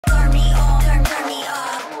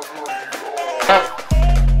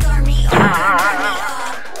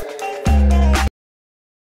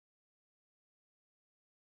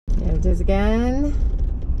pictures again.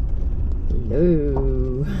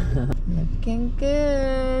 Hello. Looking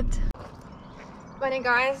good. Morning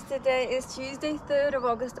guys, today is Tuesday 3rd of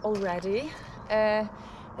August already.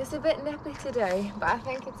 It's a bit nippy today, but I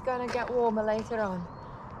think it's gonna get warmer later on.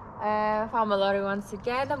 Found my lorry once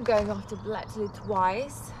again. I'm going off to Bletchley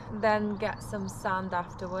twice, then get some sand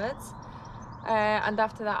afterwards. And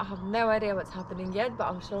after that I have no idea what's happening yet, but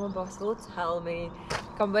I'm sure my boss will tell me.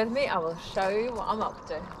 Come with me, I will show you what I'm up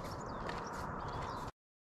to.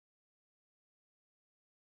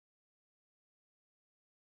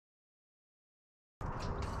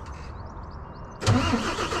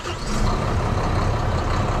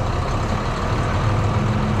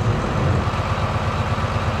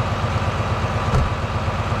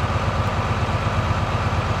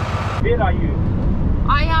 Where are you?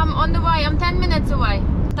 I am on the way. I'm 10 minutes away.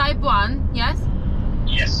 Type 1, yes?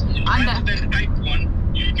 Yes. After the type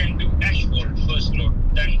 1, you can do asphalt first load.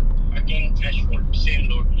 Then again asphalt, same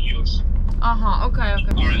load yours. Okay.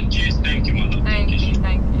 Alright, cheers. Thank you, mother. Thank you.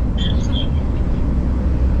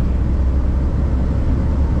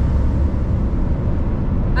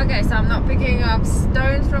 Okay, so I'm not picking up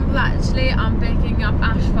stones from Bletchley. I'm picking up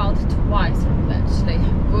asphalt twice from Bletchley.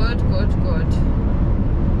 Good.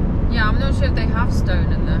 Yeah, I'm not sure if they have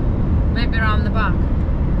stone in there. Maybe around the back.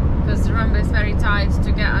 Because remember, it's very tight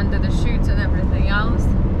to get under the chutes and everything else.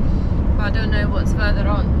 But I don't know what's further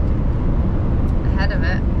on ahead of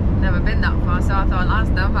it. Never been that far, so I thought I'll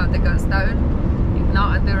ask them how they got stone. If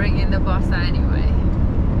not, I'd be ringing the boss anyway.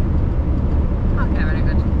 Okay, very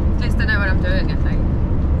good. At least I know what I'm doing, I think.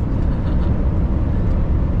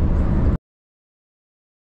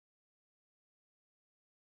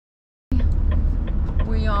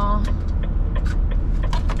 We are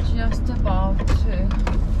just about to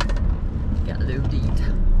get loaded.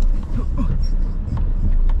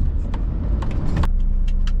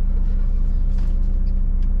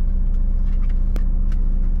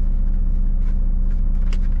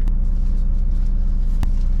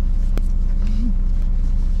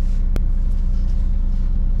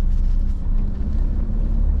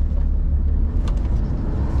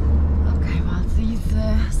 Okay, while he's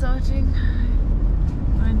sorting,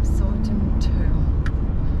 I'm sorting too.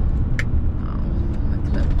 Oh, my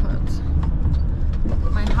clip hurts.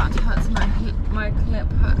 My hat hurts, my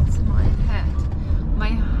clip hurts my head. My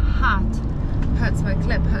hat hurts, my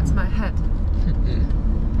clip hurts my head.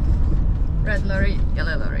 Red lorry,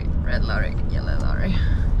 yellow lorry, red lorry, yellow lorry.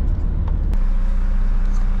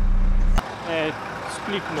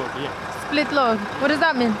 Split load, yeah. Split load. What does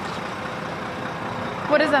that mean?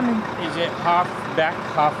 What does that mean? Is a half back,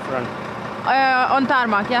 half front. On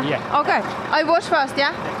tarmac, yeah? Yeah. Okay. I wash first,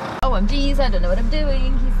 yeah? OMGs, I don't know what I'm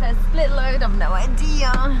doing. He says split load, I've no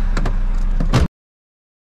idea.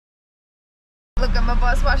 Look at my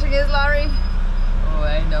boss washing his lorry. Oh,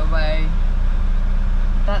 ain't no way.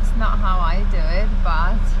 That's not how I do it,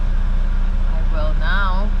 but I will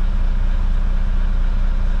now.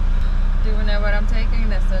 Do we know where I'm taking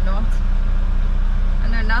this or not? I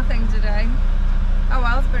know nothing today. Oh,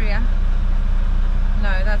 Wellsbury, yeah?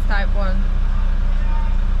 No, that's type 1.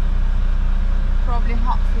 Probably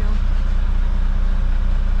hot fuel.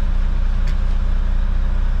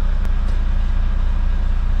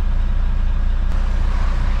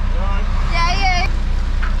 Yeah.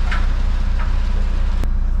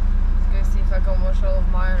 Let's go see if I can wash all of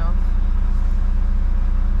mine off.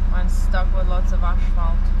 Mine's stuck with lots of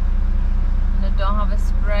asphalt. And I don't have a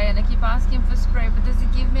spray, and I keep asking for spray, but does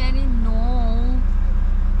it give me any? No.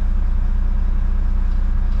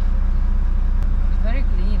 It's very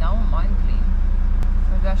clean. I want mine clean.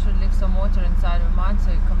 Maybe I should leave some water inside of mine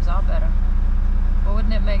so it comes out better. But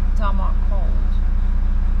wouldn't it make the tarmac cold?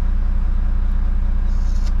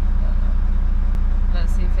 I don't know.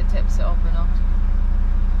 Let's see if it tips it up or not.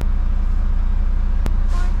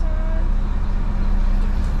 My turn.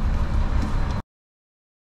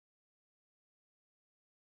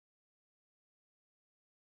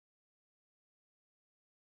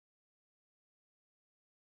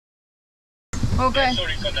 Okay. Yeah,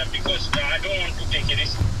 sorry for that, because I don't want to take a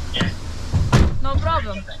risk. Yeah. No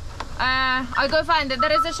problem. I'll go find it.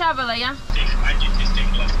 There is a shoveler, yeah? I did this thing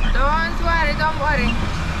last night. Don't worry.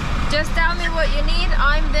 Just tell me what you need.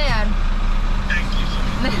 I'm there. Thank you so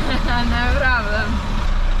much. No problem.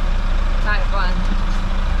 Type 1.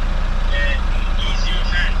 Ease your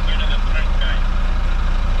hand, you know, the front guy.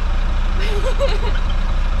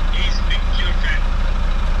 Ease your hand.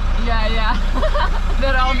 Yeah.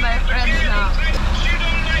 They're all my friends now. She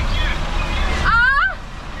don't like you. Ah!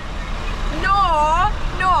 No.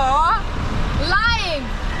 Lying.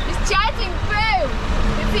 He's chatting through.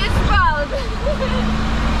 It's his fault.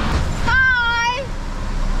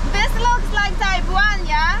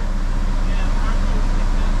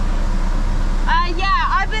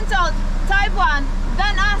 type 1,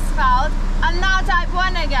 then asphalt, and now type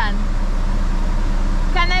 1 again.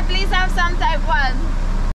 Can I please have some type 1?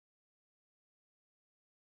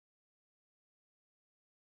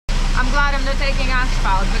 I'm glad I'm not taking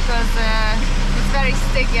asphalt because it's very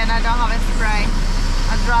sticky and I don't have a spray.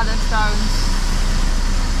 I'd rather stones.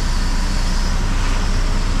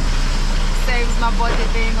 Saves my body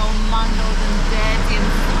being all mangled and dirty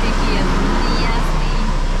and sticky and nasty.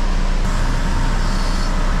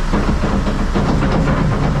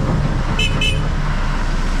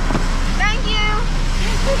 Thank you!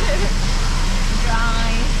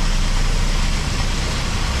 Dry.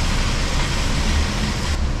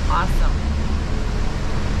 Awesome.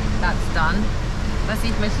 That's done. Let's see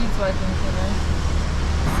if my sheet's working today.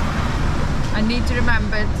 I need to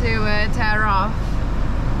remember to tear off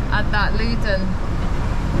at that Luton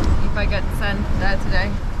if I get sent there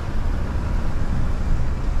today.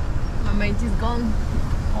 My mate is gone.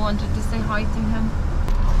 I wanted to say hi to him.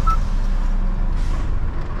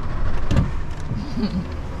 You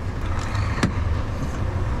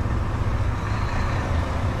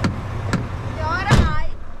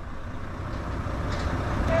alright?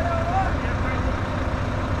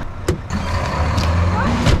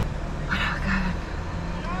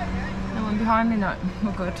 No one behind me? No,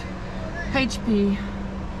 we're good. HP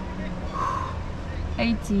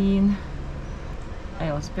 18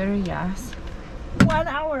 Aylesbury, yes. 1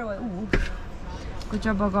 hour away. Ooh. Good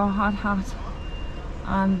job I got a hard hat.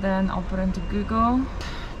 And then I'll put into Google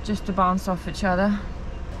just to bounce off each other.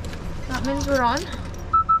 That means we're on.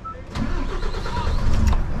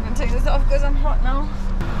 I'm gonna take this off because I'm hot now.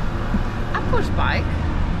 A push bike.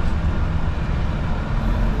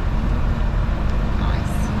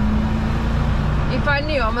 If I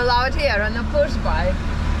knew I'm allowed here on a push bike,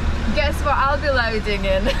 guess what I'll be loading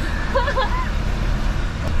in?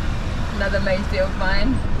 Another matey of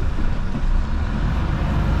mine.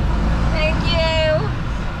 Thank you!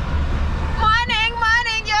 Morning,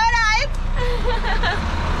 morning, you alright?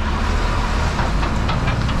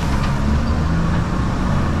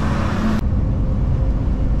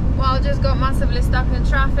 Well, just got massively stuck in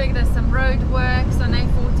traffic. There's some road works on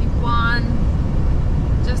A41.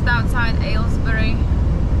 Just outside Aylesbury,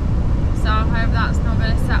 so I hope that's not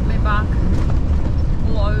going to set me back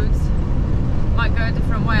loads. Might go a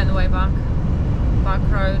different way on the way back. Back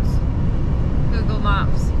roads, Google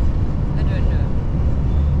Maps, I don't know.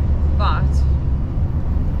 But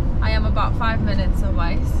I am about 5 minutes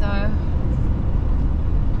away, so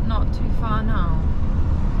not too far now.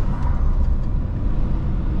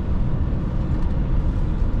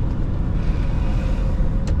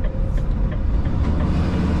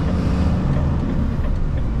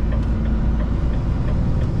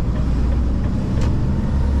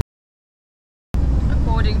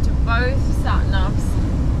 Both sat-navs,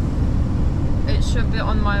 it should be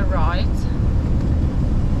on my right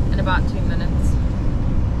in about 2 minutes.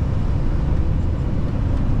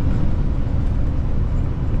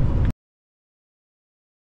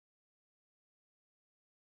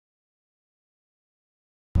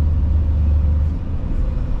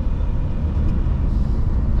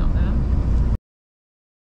 Not there.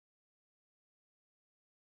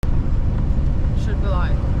 Should be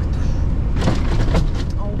like,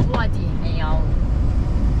 bloody hell.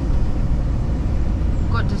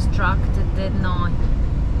 Got distracted, didn't I?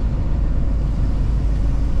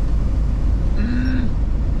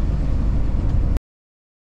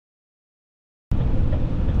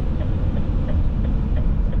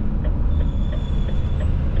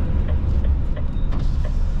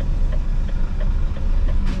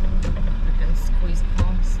 I can squeeze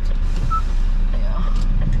past. Yeah.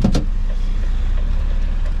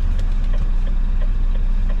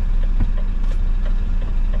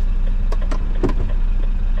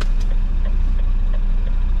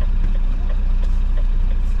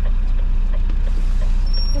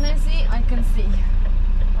 Can see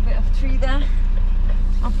a bit of tree there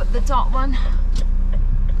up at the top one.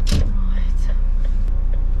 Right,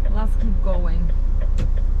 let's keep going.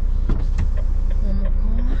 One more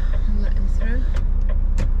call and let him through,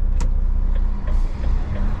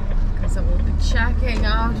 because I will be checking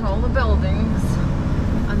out all the buildings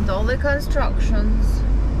and all the constructions,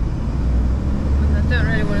 and I don't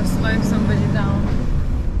really want to slow somebody down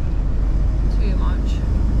too much.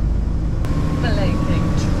 Blinking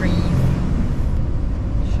trees.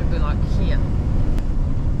 Should be like here.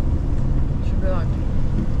 Should be like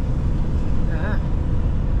there.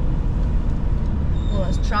 Well,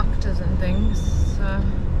 there's tractors and things.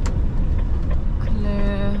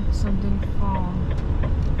 Clear something farm.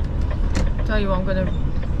 Tell you what, I'm gonna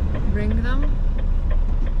ring them.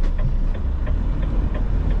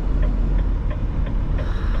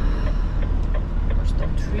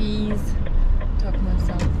 trees, tuck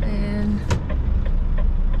myself in.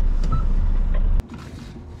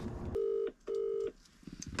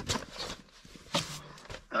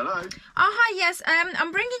 Hello. Oh hi, yes.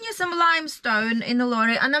 I'm bringing you some limestone in the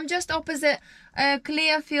lorry, and I'm just opposite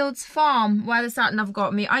Clearfields Farm where the sat nav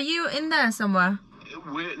got me. Are you in there somewhere?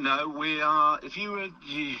 We are. If you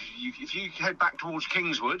head back towards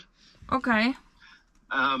Kingswood, Okay.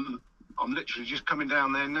 I'm literally just coming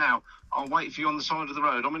down there now. I'll wait for you on the side of the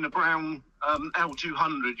road. I'm in a brown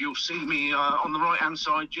L200. You'll see me on the right-hand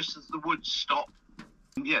side just as the woods stop.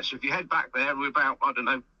 Yes, if you head back there, we're about, I don't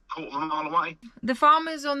know, quarter of a mile away. The farm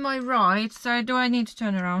is on my right, so do I need to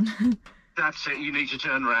turn around? That's it. You need to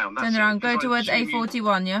turn around. That's Turn around. it. Go towards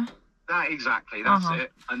A41, yeah? Exactly. That's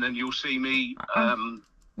it. And then you'll see me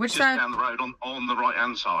which just side? down the road on the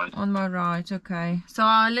right-hand side. On my right, okay. So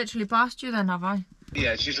I literally passed you then, have I?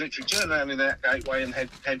 Yeah, she's literally turn around in that gateway and head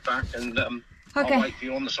back, and Okay. I'll wait for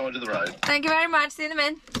you on the side of the road. Thank you very much. See you in a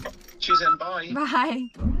minute. Cheers then, bye. Bye.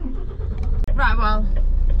 Right, well,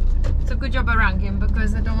 it's a good job I rang him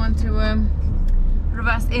because I don't want to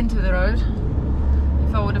reverse into the road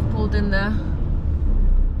if I would have pulled in there.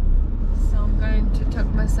 So I'm going to tuck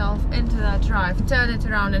myself into that drive, turn it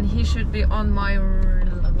around, and he should be on my...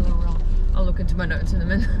 I'll look into my notes in a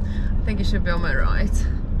minute. I think he should be on my right.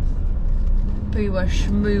 Pooah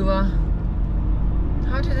schmooah.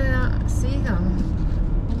 How did I not see them?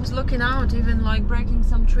 I was looking out, even like breaking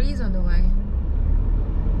some trees on the way.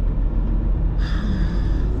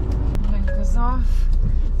 Blinkers off.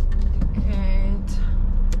 Indicate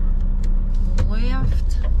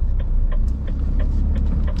left.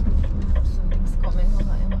 Something's coming. I'll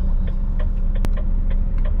let him out.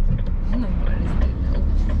 No, where is it? No.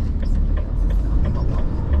 Somebody else is coming. Hold on.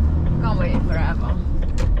 Can't wait forever.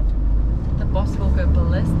 The boss will go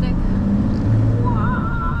ballistic.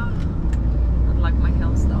 Wow. I'd like my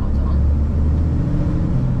hill start on.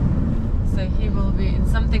 So he will be in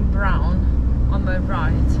something brown on my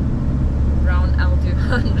right. Brown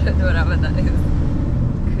L200, whatever that is.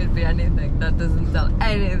 Could be anything. That doesn't tell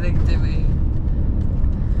anything to me.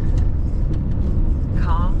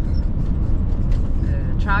 Car.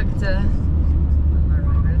 Tractor. On my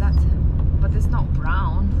right. Maybe that's him. But it's not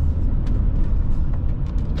brown.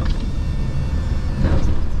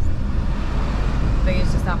 I think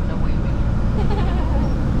it's just having a wee wee.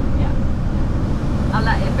 Yeah. I'll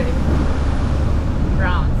let it be.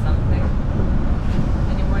 Brown something.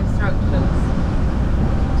 Any more instructions?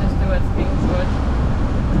 Just towards Kingswood.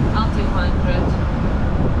 L200.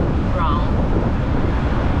 Brown.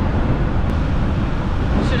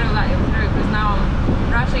 I should have let him through because now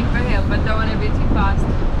I'm rushing for him but don't want to be too fast.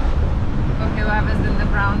 For whoever's in the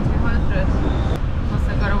brown 200.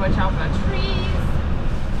 Also gotta watch out for trees.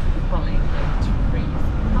 Pulling trees.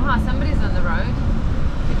 Aha, somebody's on the road.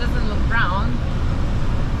 He doesn't look brown,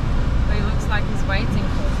 but he looks like he's waiting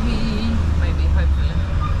for me. Maybe, hopefully.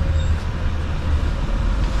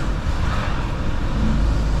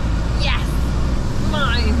 Yes!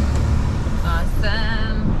 Mine!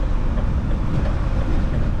 Awesome!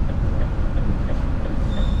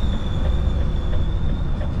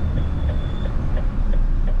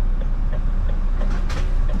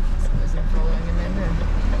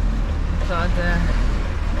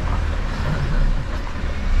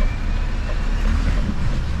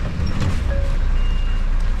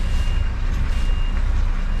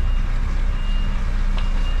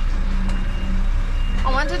 I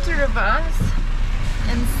wanted to reverse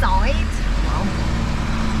inside. Wow,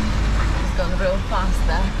 it's gone real fast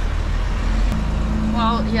there.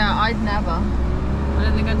 Well, yeah, I'd never. I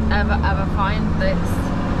don't think I'd ever find this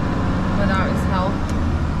without his help.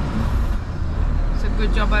 It's a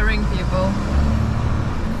good job I ring people.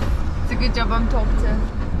 It's a good job I'm talked to.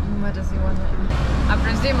 Where does he want it? I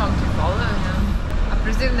presume I'm to follow him. I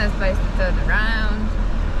presume there's space to turn around.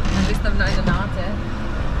 At least I'm not in an artist.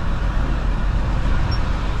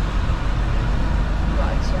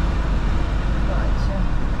 Gotcha.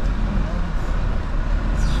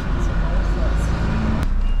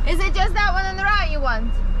 Is it just that one on the right you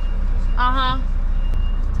want? Uh-huh.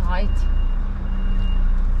 Tight.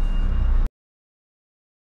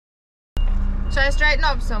 Should I straighten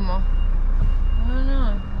up some more? I don't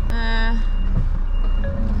know.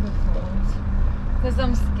 Because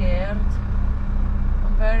I'm scared.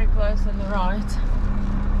 I'm very close on the right.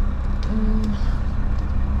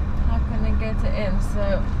 How can I get it in?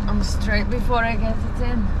 So I'm straight before I get it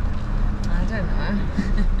in. I don't know.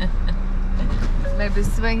 Maybe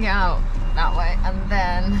swing out that way and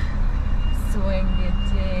then swing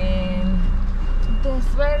it in this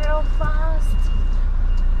way real fast.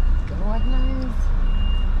 God knows.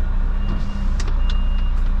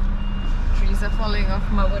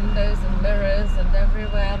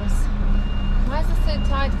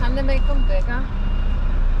 gonna make them bigger.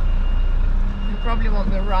 You probably want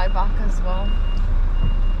me right back as well.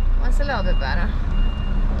 That's a little bit better.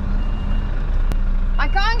 I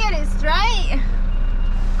can't get it straight.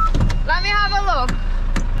 Let me have a look.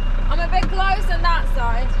 I'm a bit close on that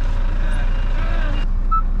side. I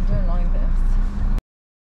don't like this.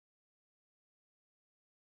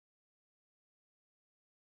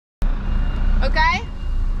 Okay?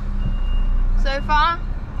 So far?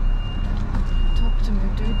 Talk to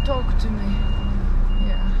me, dude. Talk to me.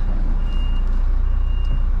 Yeah.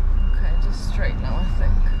 Okay, just straight now, I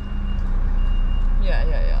think. Yeah,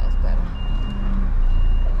 that's better.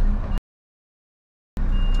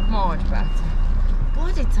 Much better.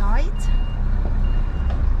 Bloody tight.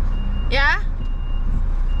 Yeah?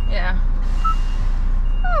 Yeah.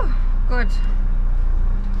 Oh, good.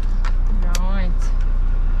 Right.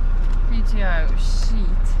 PTO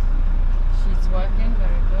sheet. Sheet's working,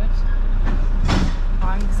 very good.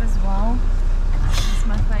 Bangs as well. That's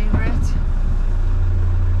my favourite.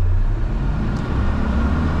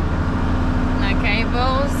 No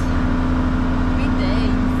cables. Happy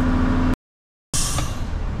days.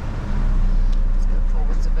 Let's go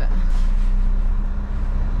forwards a bit.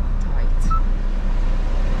 Tight.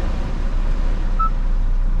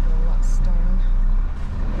 All that stone.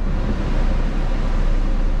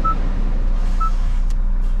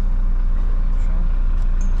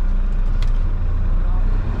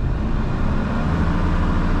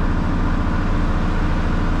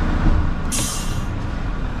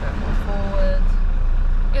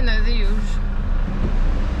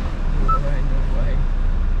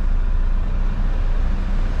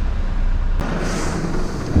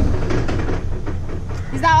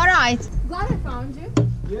 Glad I found you.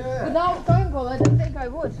 Yeah. Without phone call, I didn't think I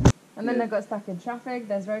would. And then I got stuck in traffic.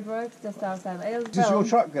 There's roadworks just outside of Aylesville. Is this your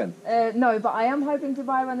truck then? No, but I am hoping to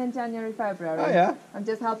buy one in January, February. Oh yeah? I'm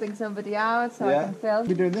just helping somebody out so I can film.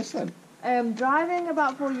 You doing this then? Driving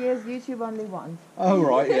about 4 years, YouTube only once. Oh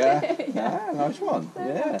right, yeah. Yeah. Ah, nice one. So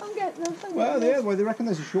Yeah. I'm getting them. Well, yeah. Well, they reckon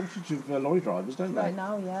there's a shortage of lorry drivers, don't they? Right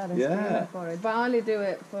now, yeah, they're screaming for it. But I only do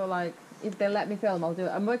it for like, if they let me film, I'll do it.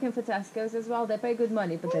 I'm working for Tesco's as well. They pay good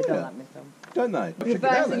money, but they don't let me film. Don't they? The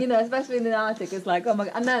first thing, you know, especially in the Arctic, it's like, oh my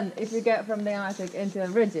god. And then if you get from the Arctic into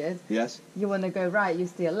Rigid, yes, you want to go right, you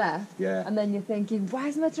steer left. Yeah. And then you're thinking, why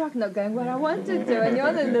is my truck not going where I wanted to? And you're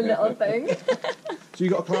in the little thing. So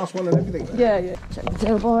you got a class 1 and everything then? Yeah. Check the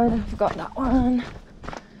tailboard. I forgot that one.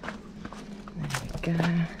 There we go.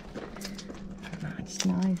 Much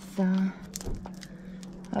nicer.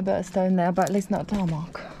 A bit of stone there, but at least not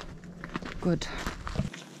tarmac. Good.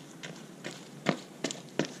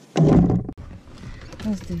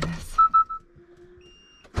 Let's do this.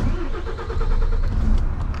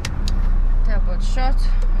 Tailboard shut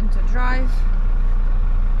into drive.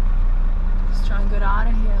 Let's try and get out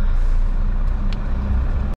of here.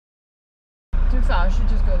 Too far, I should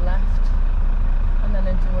just go left and then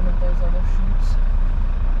into one of those other chutes.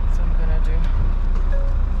 That's what I'm gonna do.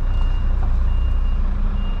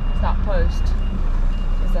 Because that post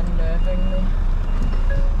is unnerving me.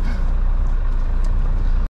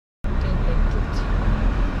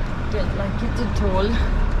 Don't like it at all.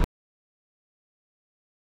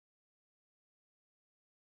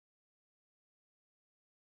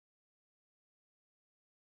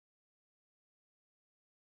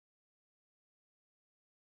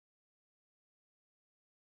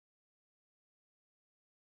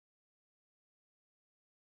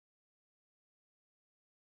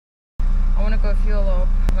 I want to go fuel up.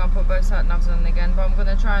 I'm going to put both sat navs on again, but I'm going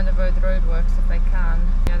to try and avoid the roadworks if I can.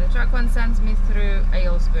 Yeah, the track one sends me through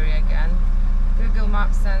Aylesbury again. Google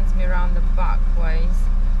Maps sends me around the back ways.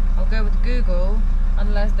 I'll go with Google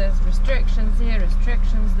unless there's restrictions here,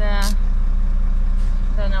 restrictions there.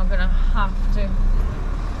 Then I'm going to have to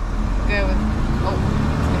go with... Oh,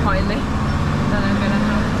 it's behind me. Then I'm going to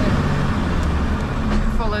have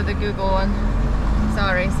to follow the Google one.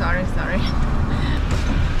 Sorry.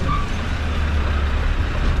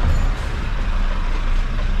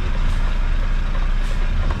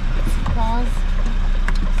 Pause.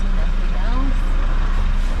 See nothing else.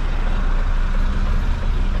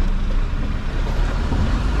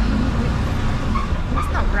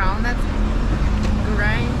 That's not brown, that's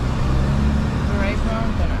grey. Grey brown,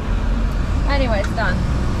 don't know. Anyway, it's done.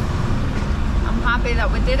 I'm happy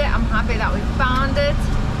that we did it. I'm happy that we found it.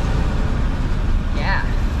 Yeah.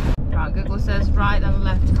 Right, Google says right and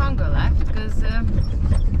left. Can't go left because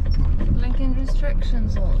blinking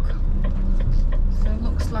restrictions, look. So it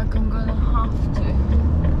looks like I'm gonna have to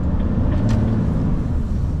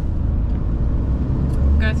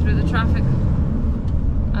go through the traffic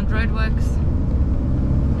and roadworks.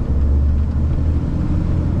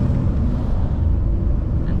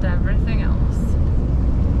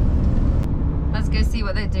 go see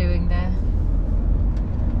what they're doing there,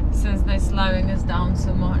 since they're slowing us down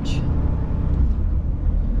so much.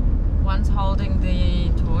 One's holding the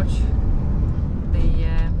torch,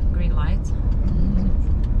 the green light,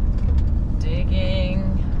 digging,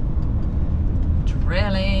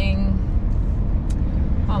 drilling.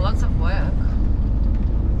 Oh, lots of work.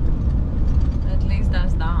 At least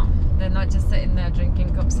that's that. They're not just sitting there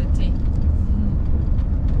drinking cups of tea.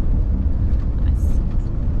 Nice.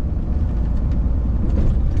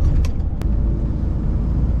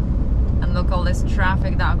 And look, all this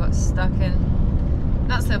traffic that I got stuck in.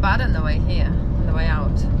 Not so bad on the way here, on the way out,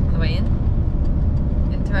 on the way in,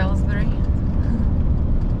 into Aylesbury.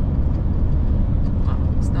 Well,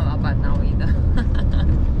 it's not that bad now either.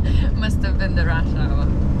 Must have been the rush hour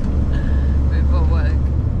before work.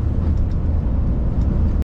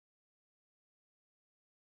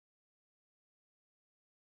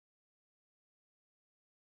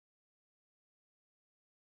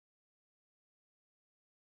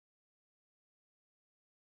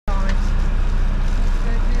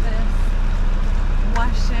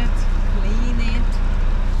 Wash it, clean it,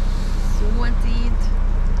 sort it.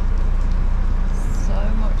 So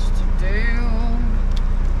much to do.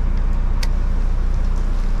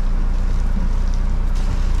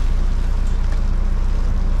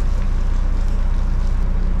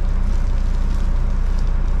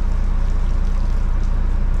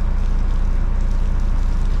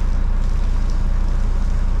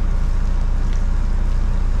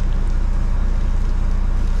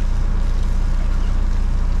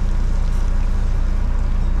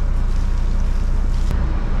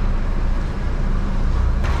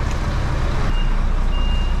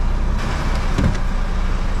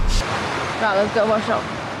 Right, let's go wash up.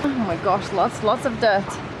 Oh my gosh, lots of dirt.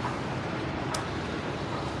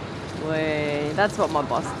 Wait, that's what my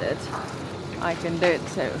boss did. I can do it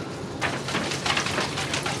too.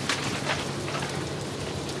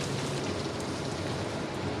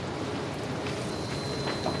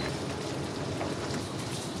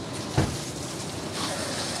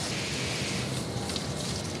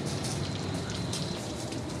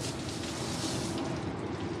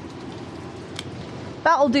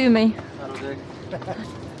 That'll do me. That'll do.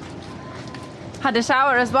 Had a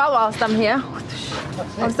shower as well whilst I'm here.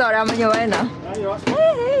 I'm sorry, I'm on your way now. No, you're right.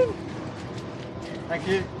 Hey. Thank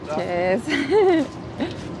you. Cheers.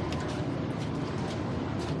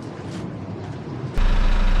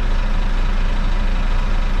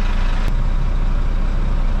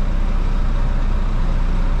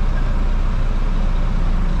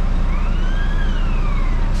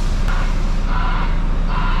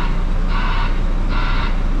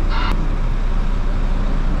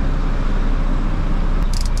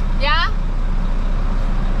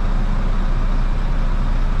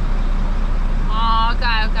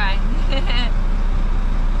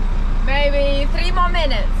 Maybe 3 more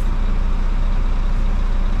minutes.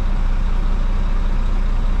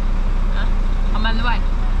 I'm on the way.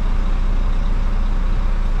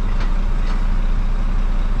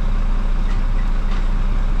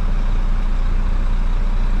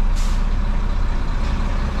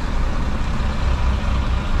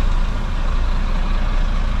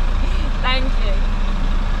 Thank you.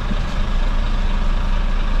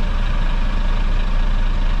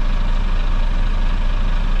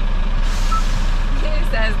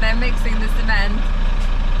 They're mixing the cement,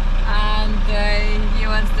 and he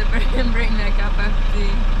wants to bring me a cup of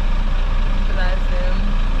tea. Bless him.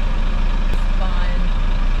 It's fine.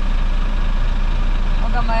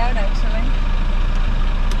 I've got my own actually.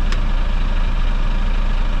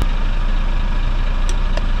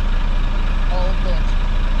 All good.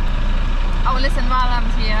 Oh, listen, while I'm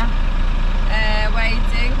here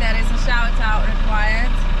waiting, there is a shout out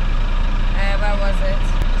required. Where was it?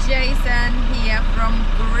 Jason here from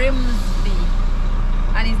Grimsby,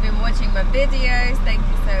 and he's been watching my videos. Thank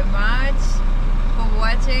you so much for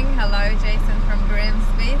watching. Hello Jason from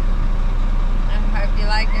Grimsby. I hope you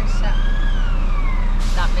like your show.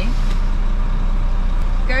 Is that me?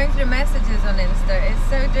 Going through messages on Insta is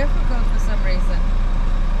so difficult for some reason.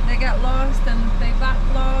 They get lost and they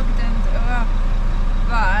backlogged and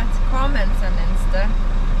but comments on Insta,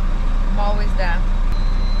 I'm always there.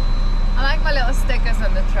 I like my little stickers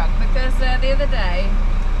on the truck because the other day,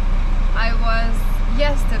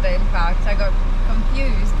 yesterday in fact, I got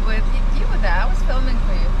confused with, you were there, I was filming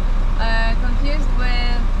for you, confused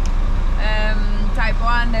with type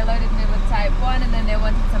 1, they loaded me with type 1 and then they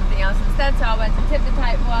wanted something else instead, so I went to tip the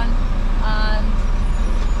type 1 and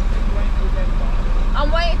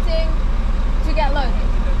I'm waiting to get loaded.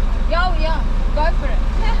 Yo, yeah, go for it.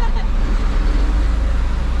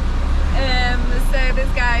 So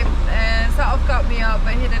this guy sort of got me up,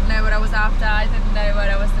 but he didn't know what I was after. I didn't know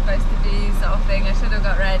where I was supposed to be, sort of thing. I should have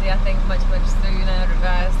got ready, I think, much sooner,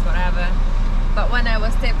 reversed, whatever. But when I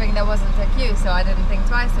was tipping, there wasn't a queue, so I didn't think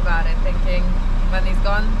twice about it, thinking when he's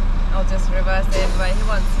gone, I'll just reverse in where he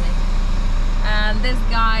wants me. And this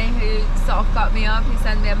guy who sort of got me up, he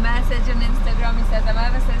sent me a message on Instagram. He says, I'm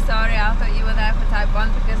ever so sorry, I thought you were there for type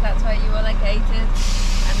 1 because that's where you were located.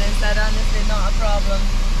 And they said, honestly, not a problem.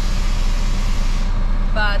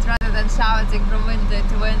 But rather than shouting from window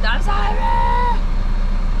to window, I'm sorry!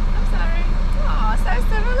 I'm sorry. Oh, so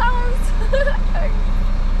civilized.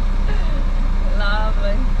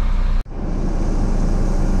 Lovely.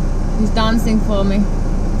 He's dancing for me.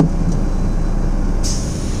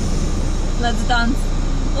 Let's dance.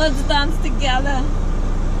 Let's dance together.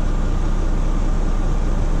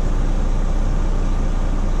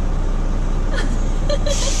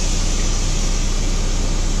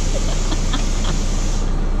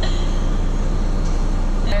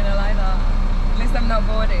 I like that. At least I'm not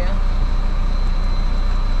bored here.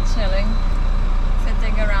 Chilling.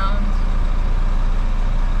 Sitting around.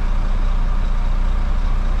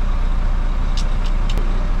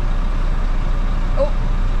 Oh!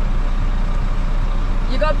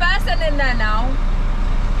 You got a person in there now.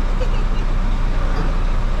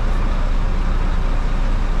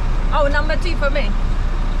 Oh, number 2 for me.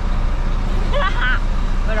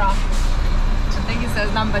 We're off. I think it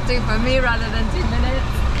says number 2 for me rather than 2 minutes.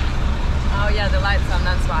 Oh yeah, the light's on,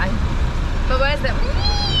 that's why. But where's the... I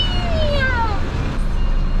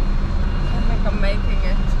think I'm making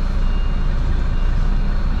it.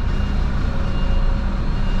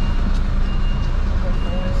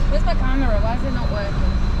 Where's my camera? Why is it not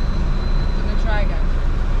working? Let me try again.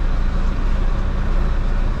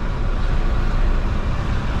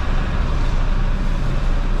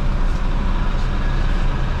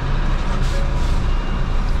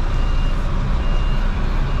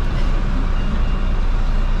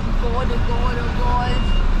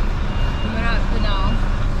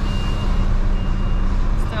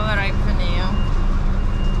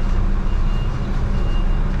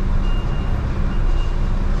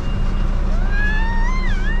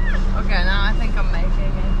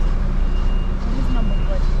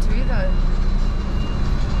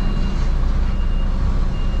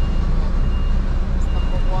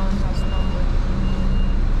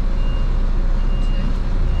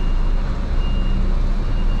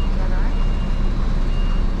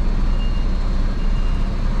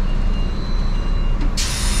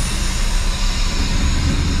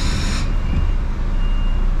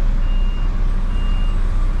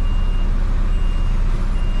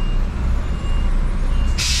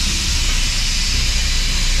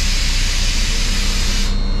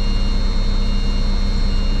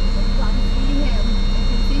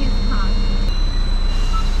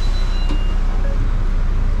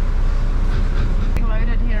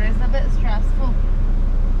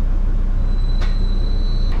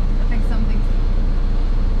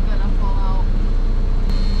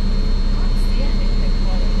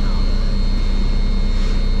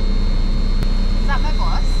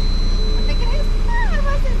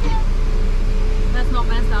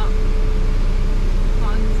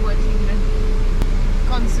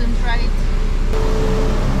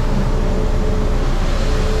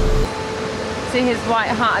 See his white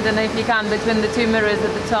hat, I don't know if you can, between the 2 mirrors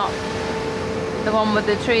at the top. The one with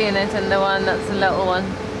the tree in it and the one that's a little one.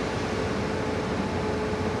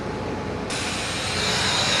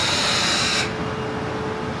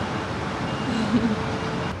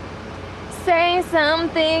 Say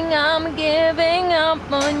something, I'm giving up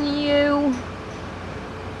on you.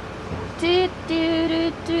 Do do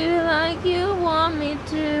do do like you want me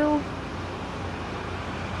to.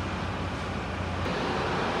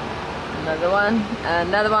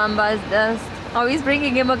 Another one buys dust. Oh, he's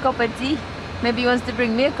bringing him a cup of tea. Maybe he wants to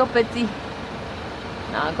bring me a cup of tea.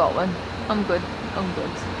 Nah, I got one. I'm good. I'm good.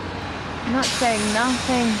 I'm not saying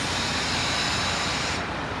nothing.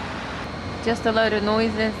 Just a load of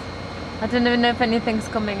noises. I don't even know if anything's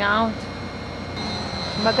coming out.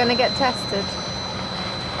 Am I gonna get tested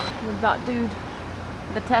with that dude,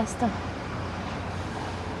 the tester?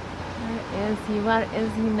 Where is he? Where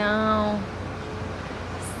is he now?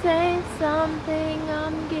 Say something,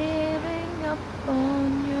 I'm giving up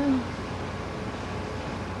on you.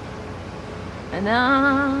 And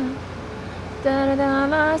da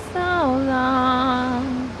so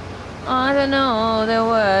long. I don't know the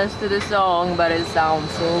words to the song, but it sounds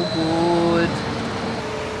so good.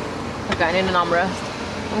 Okay, I need an armrest.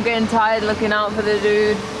 I'm getting tired looking out for the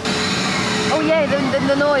dude. Oh yeah,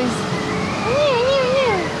 the noise.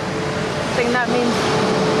 I think that means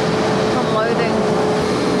I'm loading.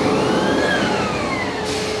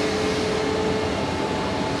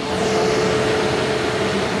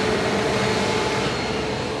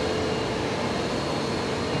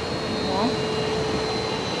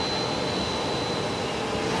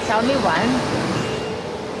 Tell me when.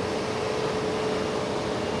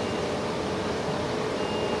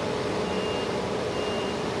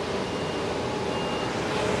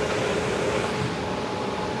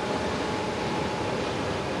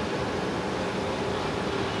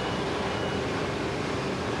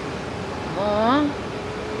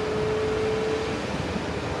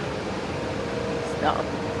 Stop.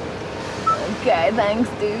 Okay, thanks,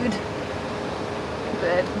 dude.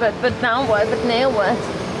 But now what? But now what?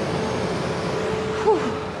 Whew.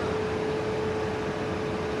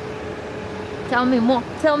 Tell me more.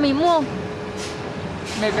 Tell me more.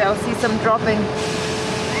 Maybe I'll see some dropping.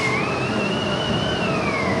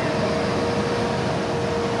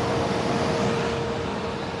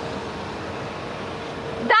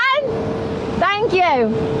 Done. Thank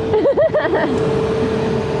you.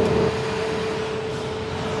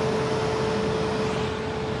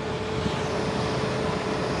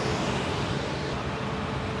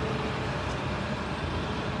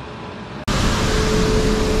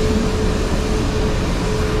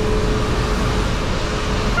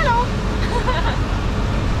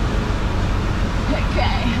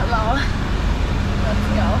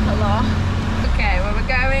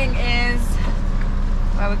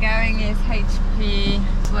 HP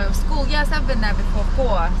well, school. Yes, I've been there before, of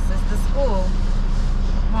course. It's the school.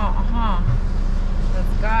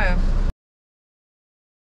 Let's go.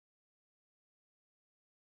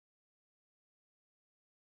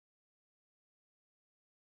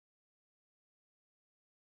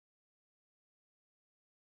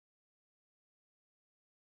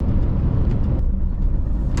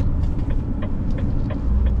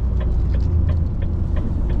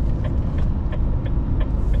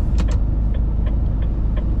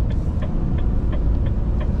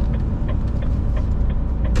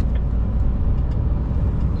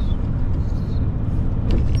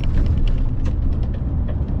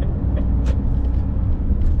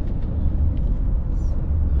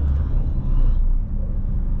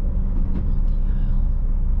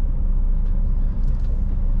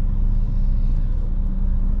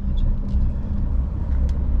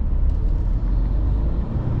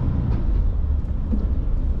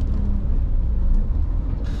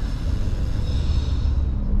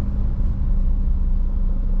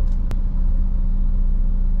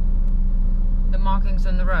 Markings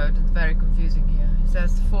on the road, it's very confusing here. It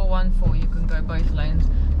says 414, you can go both lanes.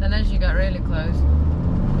 Then as you get really close,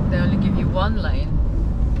 they only give you one lane.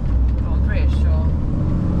 I'm pretty sure.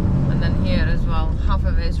 And then here as well, half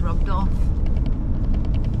of it is rubbed off.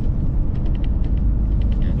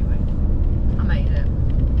 Anyway, I made it.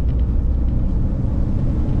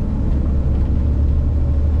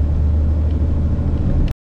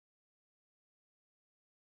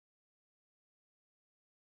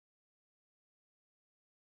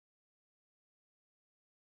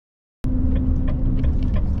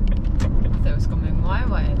 My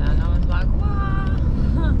way then, I was like, wow.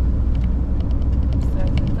 So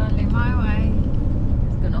it's only my way.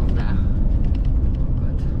 It's gone off there. Oh,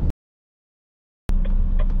 good.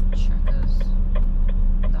 Checkers.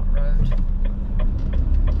 That road.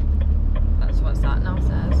 That's what that now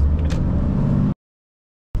says.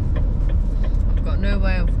 I've got no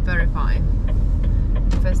way of verifying.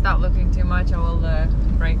 If I start looking too much, I will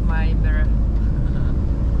break my mirror.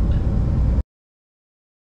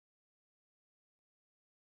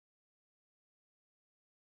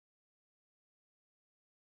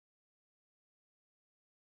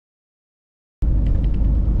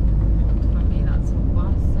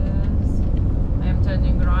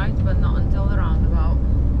 But not until the roundabout.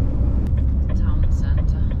 Town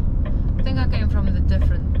centre. I think I came from the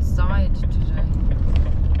different side today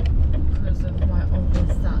because of my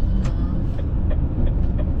obvious sat nav.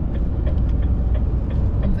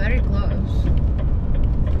 I'm very close.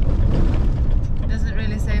 Doesn't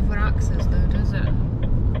really say for access though, does it?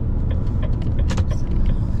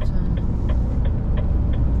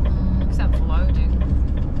 Except for loading.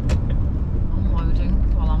 I'm loading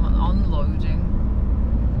while I'm unloading.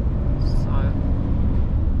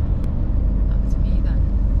 That's me then.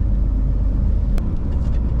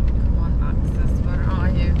 Come on, access, where are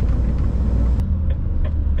you?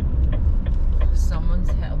 Someone's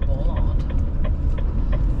hit a bollard.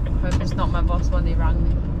 Hope it's not my boss when he rang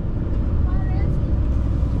me. Where is he?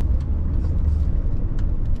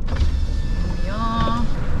 Here we are.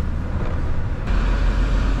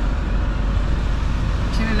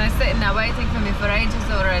 Actually, they're sitting there waiting for me for ages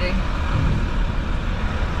already.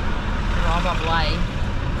 Probably.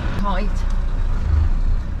 Tight.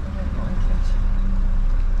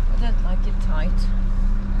 I don't like it tight.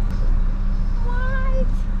 What?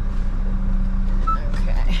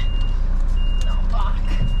 Okay. Now back.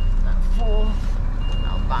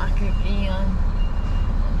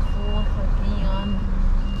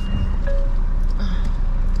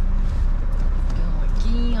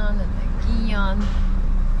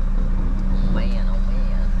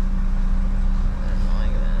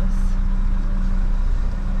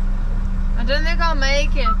 don't think I'll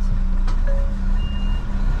make it.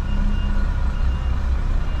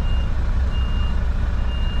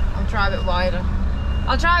 I'll try a bit wider.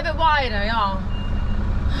 I'll try a bit wider, yeah.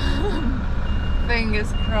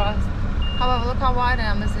 Fingers crossed. However, look how wide I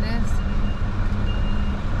am as it is.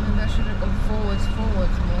 Maybe I should have gone forwards more.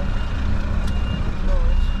 Forwards.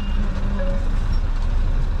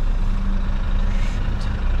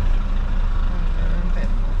 A bit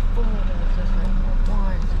more forwards, a bit more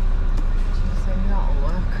wide. So that'll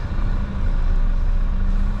work.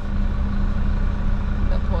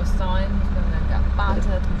 The poor sign is going to get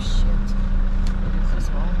battered with shit. It is as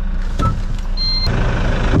well.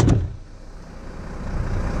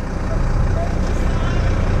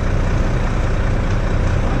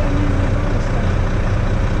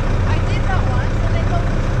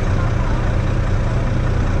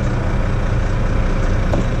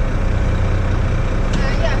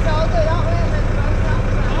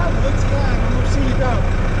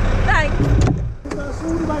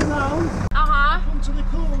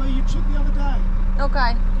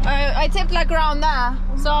 Okay. I tipped like around there,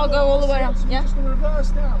 so I'll go all the way around. Yeah? Just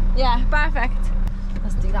reverse now. Yeah, perfect.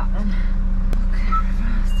 Let's do that then. Okay,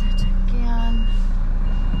 reverse it again.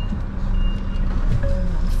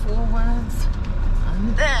 And forwards.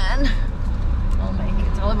 And then I'll make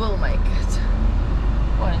it. I will make it.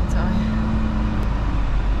 Won't I?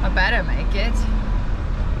 I better make it.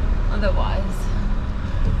 Otherwise,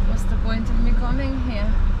 what's the point of me coming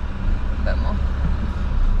here? A bit more.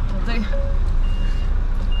 Will do.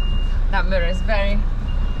 That mirror is very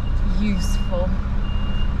useful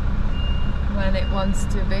when it wants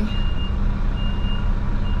to be.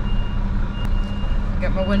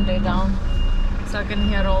 Get my window down so I can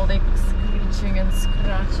hear all the screeching and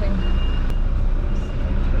scratching.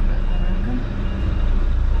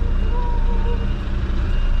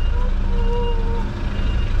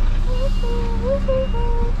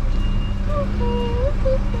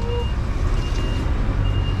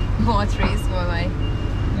 More trees for my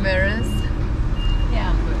mirrors. Yeah,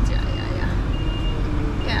 I'm good. Yeah.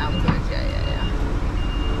 Yeah, I'm good.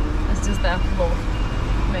 Yeah. It's just there for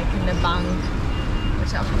making the bank.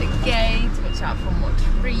 Watch out for the gate. Watch out for more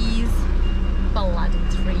trees. Bloody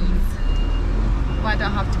trees. Why do I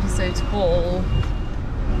have to be so tall?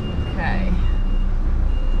 Okay.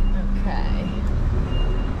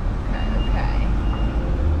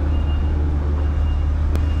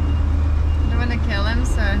 I don't want to kill him,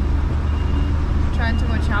 so trying to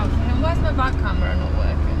watch out for him. Where's my back camera not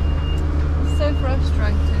working? It's so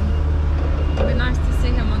frustrating. It'd be nice to see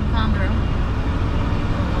him on camera.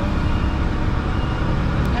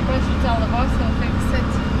 Maybe I should tell the boss he'll fix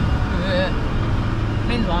it.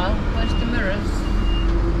 Meanwhile, where's the mirrors?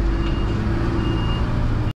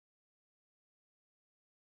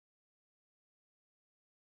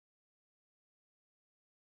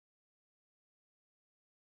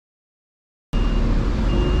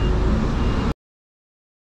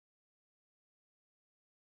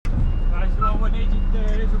 What I need you to do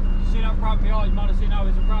is, you see that ramp behind, you might have seen how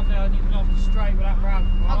there's a ramp there, and you can off straight with that ramp.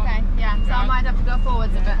 Right? Okay, yeah, so I might have to go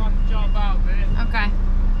forwards a bit. I might have to jump out a bit. Okay.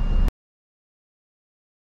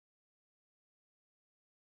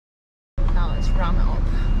 Now let's ram it up.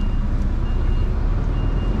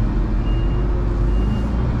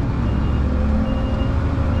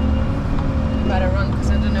 Better run because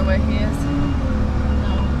I don't know where he is.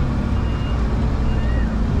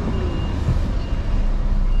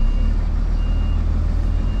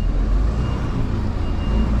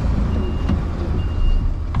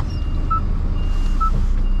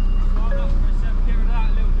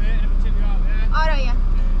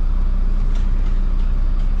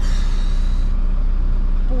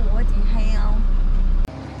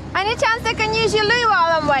 Any chance I can use your loo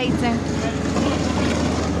while I'm waiting?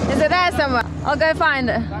 Is it there somewhere? I'll go find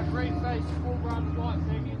it. That green face, walk around the white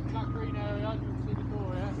thing into that green area, you'll see the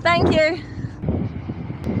door, yeah? Thank you.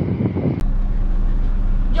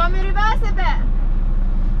 Do you want me to reverse a bit?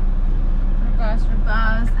 Reverse.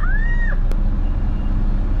 Ah!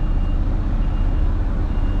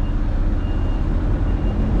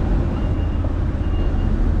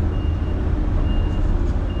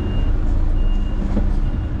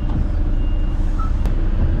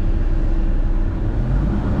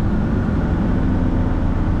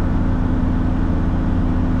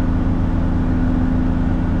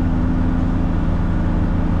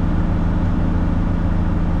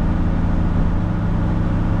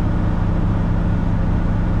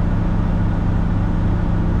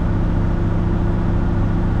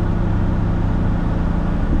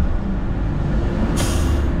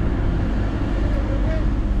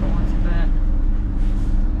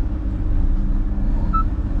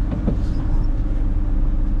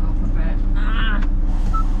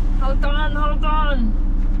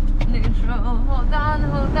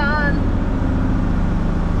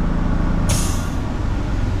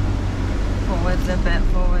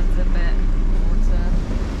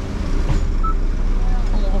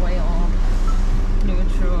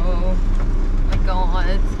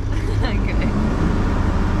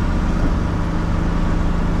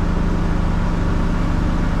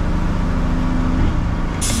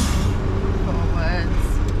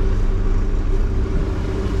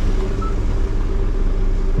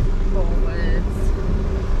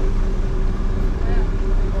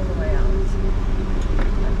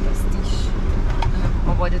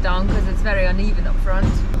 down because it's very uneven up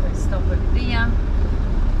front. Let's stop it there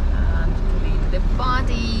and clean the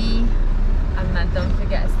body, and then don't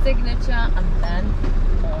forget a signature, and then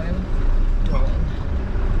I'm done.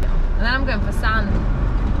 And then I'm going for sand.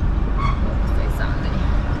 Say sandy.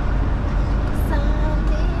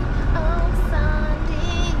 Sandy, oh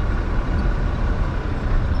sandy.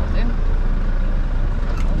 I'll do.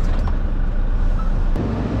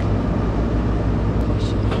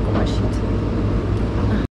 Wash it.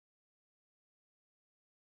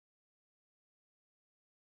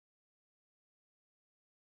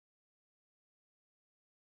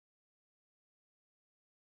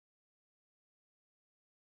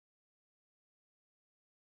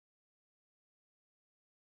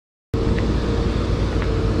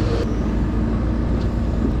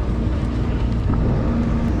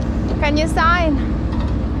 Can you sign?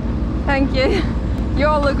 Thank you. You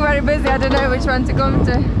all look very busy. I don't know which one to come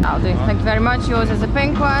to. I'll do. Thank you very much. Yours is a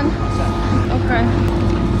pink one. Okay.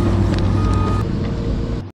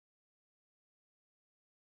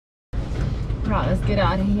 Right, let's get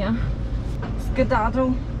out of here.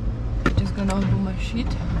 Skedaddle. Just gonna undo my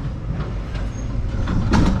sheet.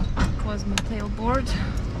 Close my tailboard.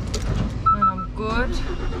 And I'm good.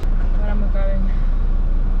 Where am I going?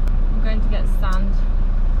 I'm going to get sand.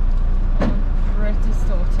 I'm pretty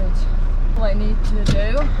sorted. All I need to do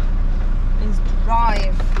is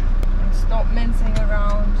drive and stop mincing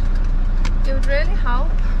around. It would really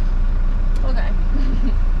help. Okay.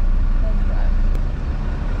 Let's drive.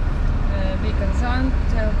 Beacon on,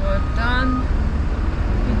 tailboard done,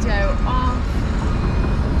 video off,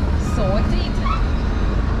 sorted.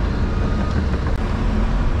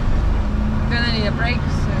 I'm gonna need a break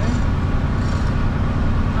soon.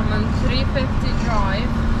 I'm on 350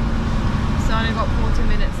 drive, so I only got 40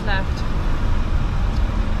 minutes left.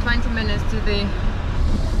 20 minutes to the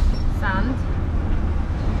sand.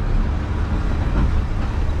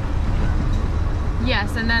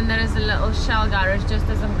 Yes, and then there is a little shell garage just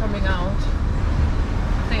as I'm coming out.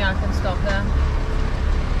 I think I can stop there.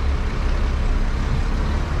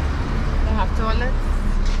 They have toilets.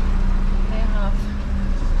 They have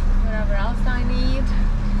whatever else I need.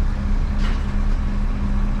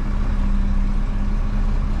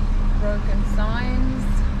 Broken signs.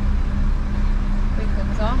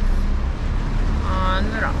 Beacons off. And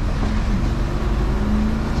we're off.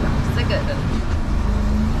 Just a good one.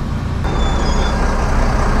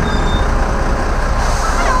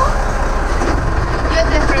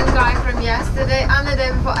 Different guy from yesterday and the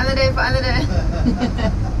day before and the day before and the day.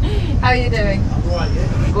 How are you doing? I'm alright,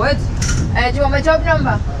 yeah. Good. Do you want my job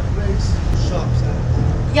number? Shops,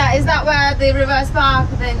 yeah, is that where the reverse park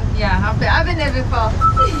thing? Yeah, I've been there before.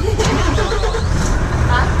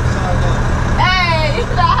 Huh? Hey,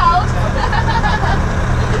 that helps.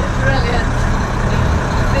 Brilliant.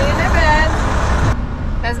 See you in a bit.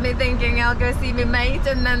 That's me thinking I'll go see my mate,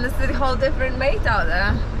 and then there's a whole different mate out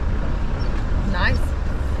there. Nice.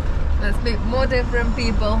 Let's meet more different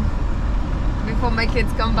people before my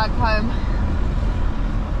kids come back home.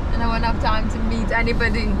 And I won't have time to meet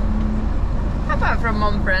anybody apart from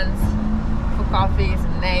mom friends for coffees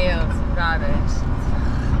and nails and rubbish.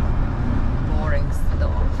 Boring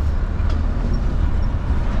stuff.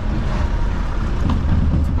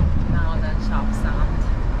 Now then, sharp sand.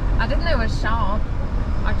 I didn't know it was sharp.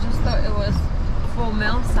 I just thought it was 4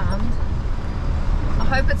 mil sand. I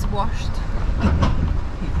hope it's washed.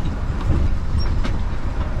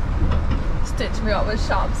 Stitch me up with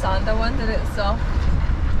sharp sand. I wanted it soft.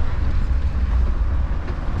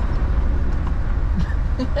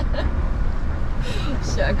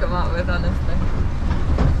 Shit I come out with, honestly.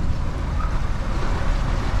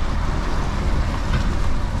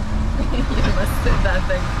 You must sit there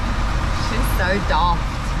think, she's so daft.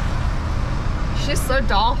 She's so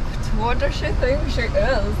daft. What does she think she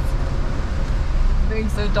is? Being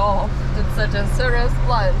so daft in such a serious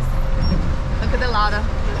place. Look at the ladder.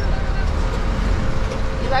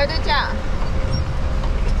 You loaded yet?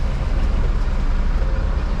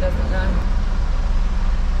 She doesn't know.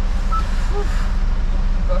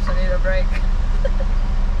 Gosh, I need a break.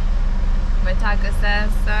 My taco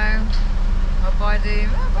says so. My body's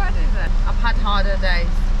it. I've had harder days.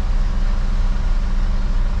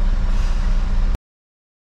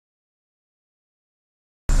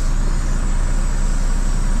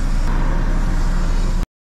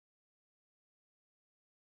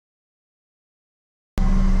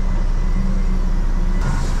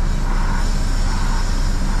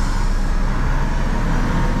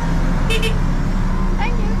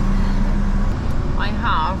 Thank you. I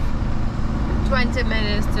have 20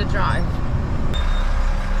 minutes to drive.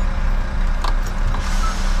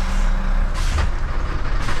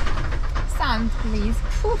 please.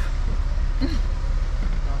 Whew.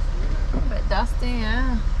 A bit dusty,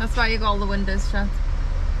 yeah. That's why you got all the windows shut.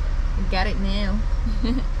 You get it now.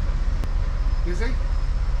 Busy?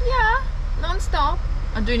 Yeah, non-stop.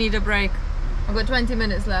 I do need a break. I've got 20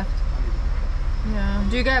 minutes left. Yeah.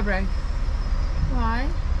 Do you get a break? Why?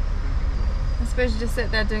 I suppose you just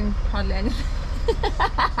sit there doing hardly anything.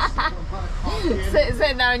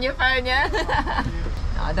 Sitting there on your phone, yeah?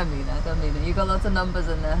 No, I don't mean that, I don't mean it. You got lots of numbers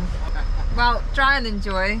in there. Well, try and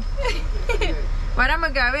enjoy. Where am I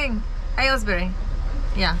going? Aylesbury?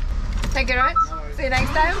 Yeah. Thank you, right? See you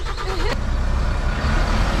next time.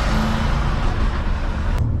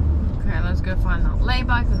 Okay, let's go find that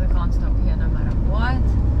lay-by because I can't stop here no matter what.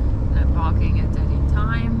 No parking at any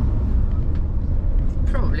time.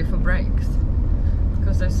 Probably for breaks.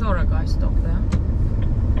 Because I saw a guy stop there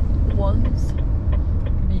once.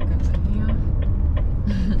 Beacons are here.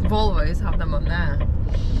 Volvos have them on there.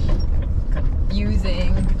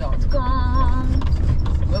 Confusing.com.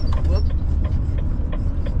 Whoop, whoop.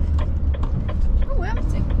 Oh,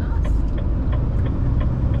 empty. Nice.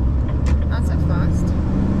 Not so fast.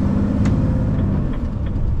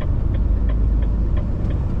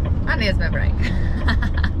 And here's my brake.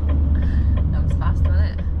 That was fast,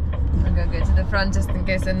 wasn't it? I'm gonna go to the front just in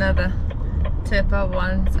case another tipper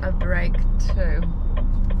wants a break too.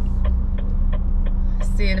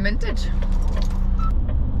 See you in a minute.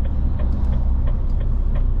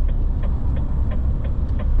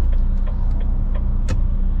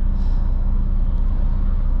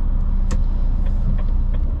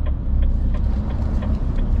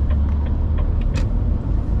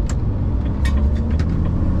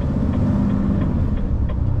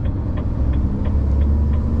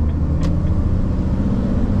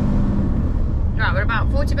 We're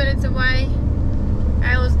about 40 minutes away.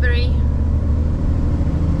 Aylesbury.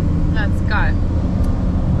 Let's go.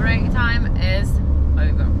 Break time is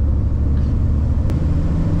over.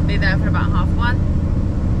 Be there for about 1:30.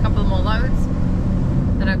 Couple more loads.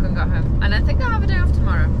 Then I can go home. And I think I'll have a day off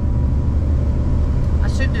tomorrow. I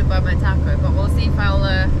should do by my taco, but we'll see if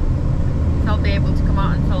I'll be able to come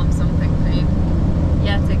out and film something for you.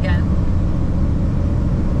 Yet again.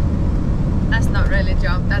 That's not really a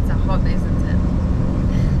job, that's a hobby, isn't it?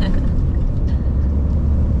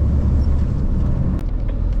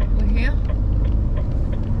 We're here.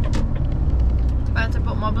 About to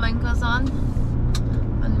put my blinkers on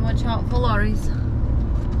and watch out for lorries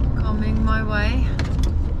coming my way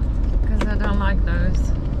because I don't like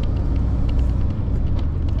those.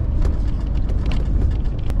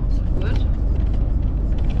 Also good.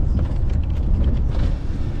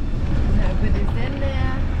 Nobody's in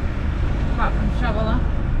there apart from shoveler.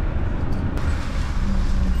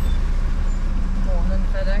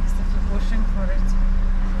 FedEx if you're pushing for it.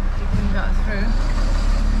 You can get through.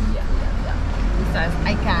 Yeah. He says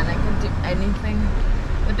I can do anything.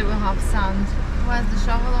 But do we have sand? Where's the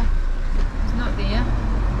shoveler? He's not there.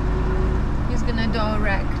 He's gonna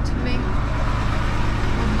direct me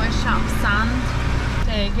with my sharp sand.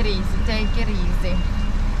 Take it easy, take it easy.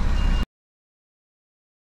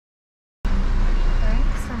 Okay,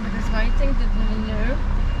 somebody's waiting, didn't know.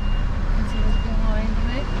 Because he was behind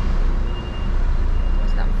me.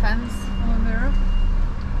 That fence on the mirror.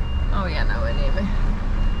 Oh yeah, no, it near me.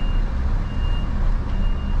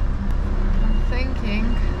 I'm thinking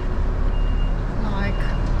like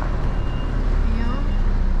here,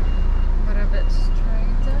 but a bit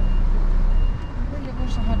straighter. I really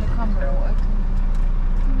wish I had the camera working.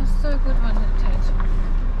 It was so good when it did.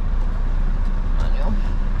 Manual.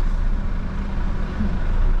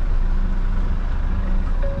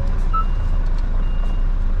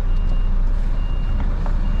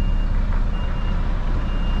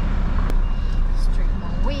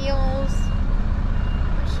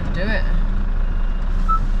 Do it.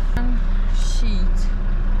 And sheet,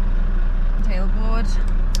 tailboard,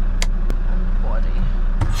 and body.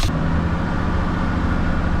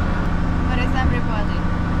 Where is everybody?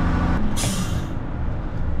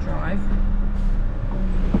 Drive.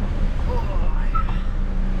 Oh.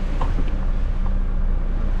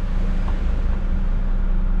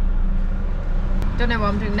 Don't know what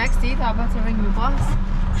I'm doing next either. I better ring my boss.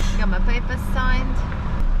 Get my papers signed.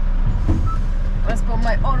 Let's put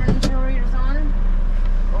my orange rears on.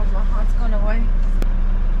 Oh, my heart's gone away.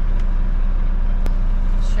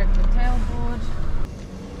 Check the tailboard.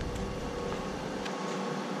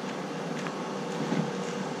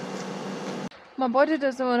 My body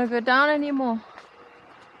doesn't want to go down anymore.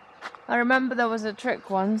 I remember there was a trick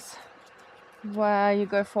once where you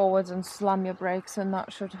go forwards and slam your brakes and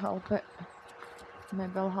that should help it.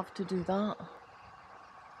 Maybe I'll have to do that.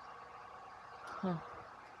 Huh.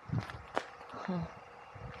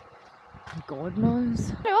 God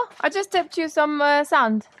knows. I just tipped you some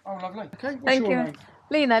sand. Oh, lovely. Okay, what's Thank your you.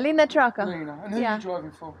 name? Lena Tracker. Lena. And who are Yeah. you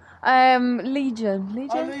driving for? Legion.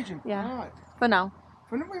 Oh, Legion. Yeah. Right. For now.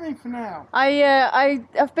 What do you mean for now?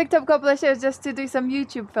 I've picked up a couple of shares just to do some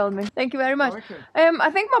YouTube filming. Thank you very much. Oh, okay.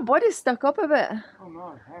 I think my body's stuck up a bit. Oh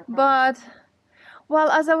no. How comes? But well,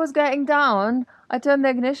 as I was getting down, I turned the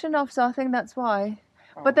ignition off, so I think that's why.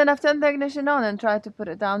 Oh. But then I've turned the ignition on and tried to put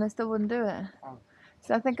it down, it still wouldn't do it. Oh.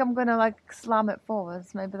 So I think I'm gonna like slam it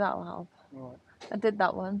forwards, maybe that'll help. Right. I did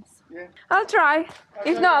that once. Yeah. I'll try.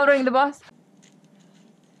 If not, I'll ring the boss.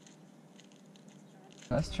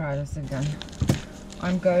 Let's try this again.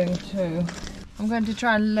 I'm going to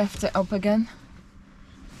try and lift it up again.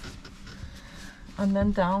 And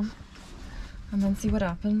then down. And then see what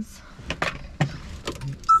happens.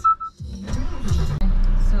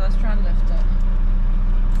 So let's try and lift it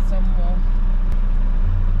some more.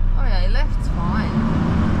 Oh yeah, it lifts fine.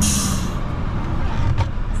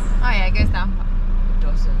 Oh yeah, it goes down. It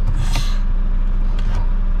doesn't.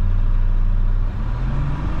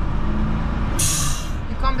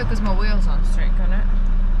 You can't because my wheels aren't straight, can it?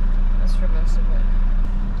 Let's reverse a bit.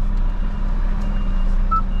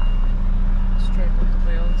 Straight with the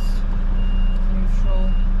wheels. Neutral.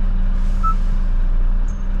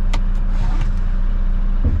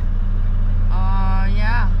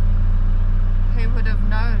 Yeah. Who would have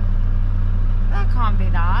known? That can't be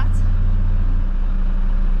that.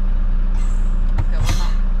 Okay, we're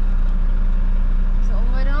not. Is it all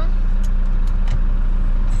the way down?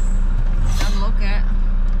 Unlock it.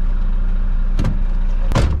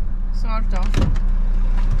 Sort of.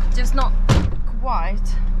 Just not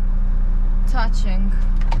quite touching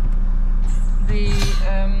the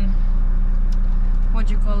what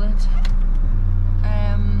do you call it?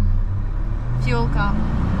 Fuel cap.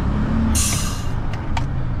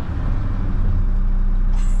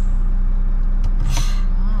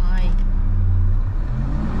 Aye.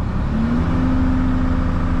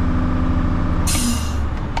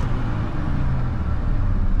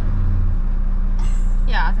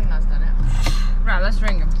 Yeah, I think that's done it. Right, let's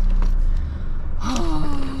ring him.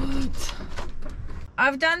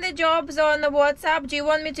 I've done the jobs on the WhatsApp. Do you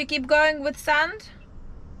want me to keep going with sand?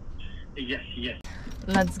 Yes, yes.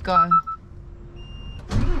 Let's go.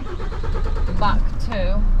 Back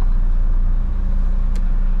to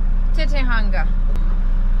Tippering.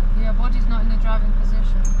 Yeah, body's not in the driving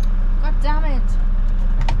position. God damn it.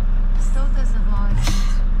 Still doesn't like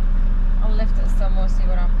it. I'll lift it some more, see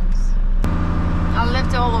what happens. I'll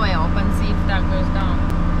lift it all the way up and see if that goes down.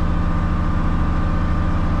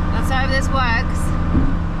 Let's hope this works.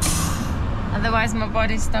 Otherwise my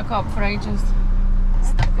body's stuck up for ages.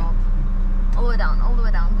 Stuck up. All the way down, all the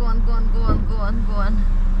way down. Go on, go on, go on, go on, go on.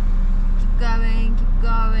 Keep going, keep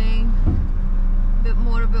going. A bit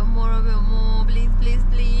more, a bit more, a bit more. Please, please,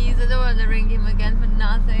 please. I don't want to ring him again for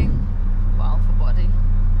nothing. Well, for body.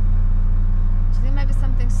 Do you think maybe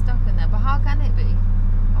something's stuck in there? But how can it be?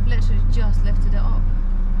 I've literally just lifted it up.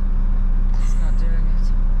 It's not doing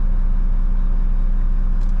it.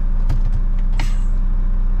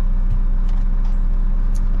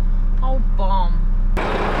 Oh, bomb.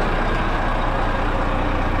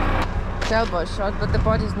 Sailboat shot, but the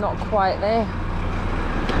body's not quite there.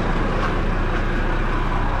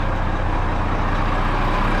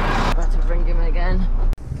 Better ring him again.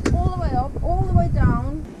 All the way up, all the way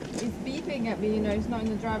down. It's beeping at me, you know, it's not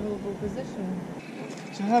in a drivable position.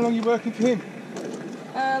 So how long are you working for him?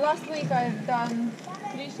 Last week I've done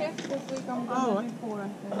 3 shifts, this week I'm going to do 4, I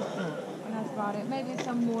think. And that's about it. Maybe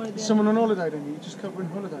some more. Someone on holiday then? You just covering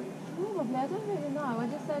holiday? Probably, I don't really know. I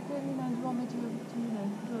just said to him, you know, do you want me to you know,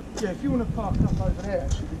 Yeah, if you want to park up over there,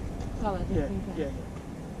 actually. tell it. Yeah, yeah,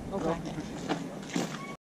 yeah. Okay.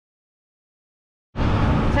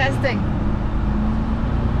 Testing.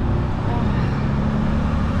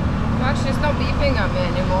 Oh. Actually, it's not beeping at me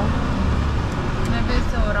anymore. Maybe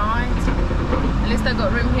it's alright. At least I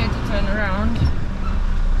got room here to turn around.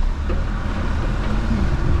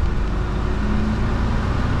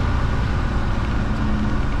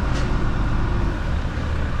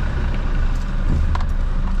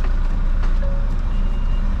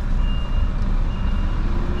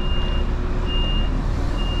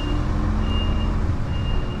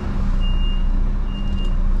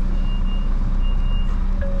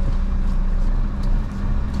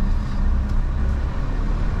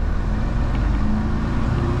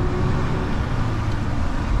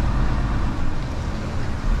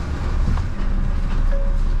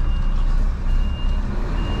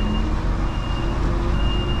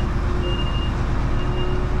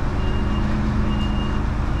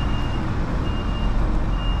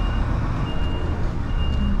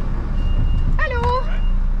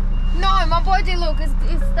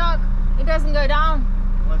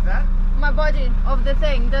 my body of the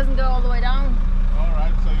thing doesn't go all the way down.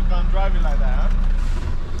 Alright, so you can't drive it like that, huh?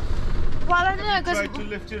 Well, I don't know, Try because... to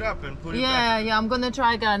lift it up and put it Yeah, back. I'm gonna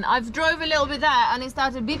try again. I've drove a little bit there and it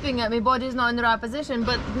started beeping at me, body's not in the right position,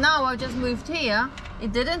 but now I've just moved here,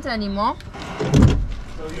 it didn't anymore.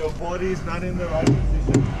 So your body is not in the right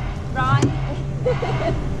position. Right.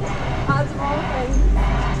 That's one thing.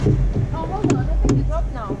 Oh, hold on, I think it's up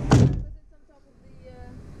now. Because it's on top of the...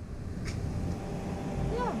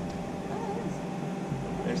 Yeah, there it is.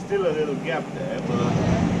 There's still a little gap there, but...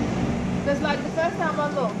 Because like the first time I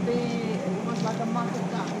looked, it was like a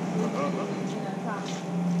massive gap.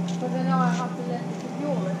 But then now I have to let it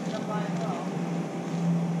fuel it and buy it well.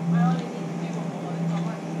 I only need to do one more, so I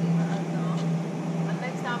might just leave it as now. And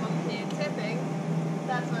next time I'm here tipping,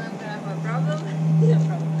 that's when I'm going to have a problem. Yeah,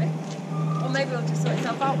 probably. Or maybe it'll just sort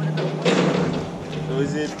itself out with a bit of water. So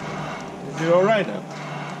is it alright now? I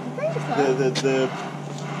think so. The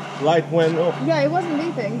light went off. Yeah, it wasn't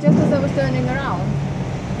beeping, just as I was turning around.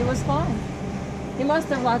 It was fine. I must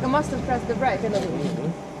have pressed the brake a little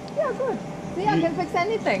bit. Yeah, good. See, I can fix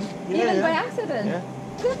anything, even by accident. Yeah.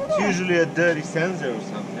 Good for It's that. usually a dirty sensor or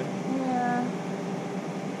something. Yeah.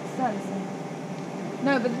 Sensor.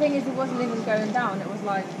 No, but the thing is, it wasn't even going down. It was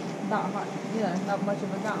like that high, that much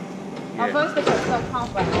of a gap. Yeah. At first, I got stuck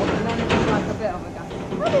halfway up, and then it was like a bit of a gap.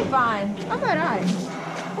 I'll be fine. I'm alright.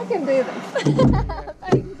 I can do this.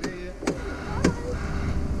 Thanks.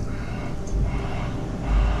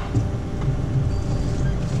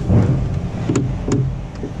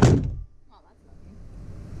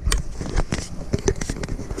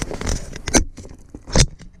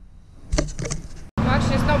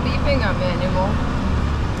 At me anymore.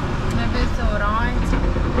 Maybe it's alright.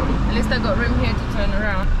 At least I got room here to turn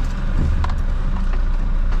around.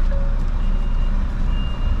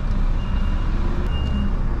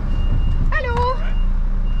 Hello!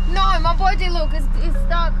 No, my body, look, is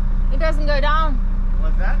stuck. It doesn't go down.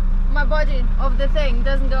 What's that? My body of the thing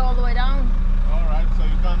doesn't go all the way down. Alright, so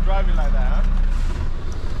you can't drive it like that, huh?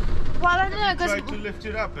 Well, I don't know, because... Try to lift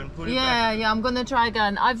it up and put it back. Yeah, I'm gonna try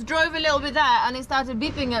again. I've drove a little bit there and it started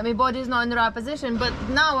beeping at me, body's not in the right position, but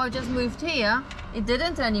now I've just moved here, it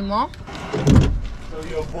didn't anymore. So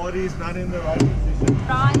your body is not in the right position.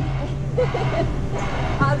 Right.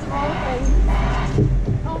 That's one thing.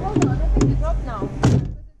 Oh, hold on, I think it's up now. Because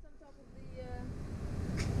it's on top of the...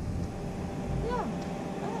 Yeah,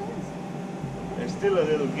 there it is. There's still a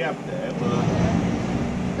little gap there, but...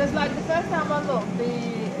 Because like the first time I looked,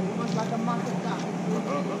 it was like a massive gap.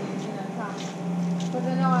 But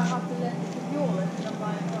then now I have to let it fuel it and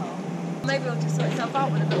buy it well. Maybe it'll just sort itself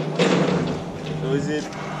out with a bit of water. So is it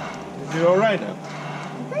alright now? I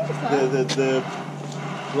think so. The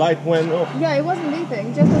light went off. Yeah, it wasn't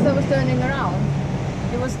beeping, just as I was turning around.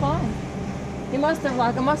 It was fine. I must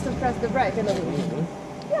have pressed the brake a little bit.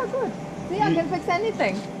 Yeah, good. See, I can fix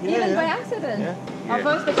anything, even by accident. Yeah. At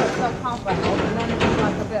first I got stuck halfway up, and then it was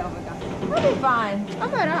like a bit of a gap. I'll be fine.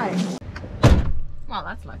 I'm alright. Well,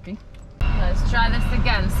 that's lucky. Let's try this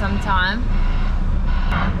again sometime.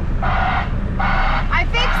 I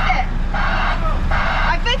fixed it!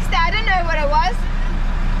 I didn't know what it was.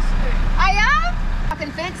 I am? I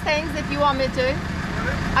can fix things if you want me to.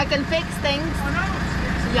 I can fix things.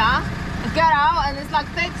 Yeah. Get out and it's like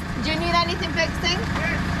fixed. Do you need anything fixing?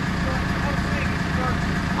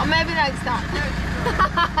 Or maybe next time.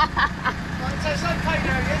 So it's okay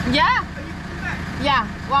now, yeah? Yeah? Are you coming back? Yeah,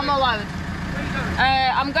 one more load. Where you going?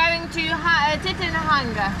 I'm going to Tippering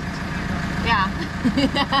hangar. Yeah.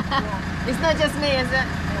 It's not just me, is it?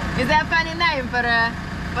 Is that a funny name for the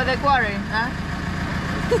quarry? Huh?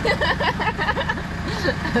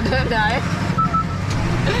 I don't know.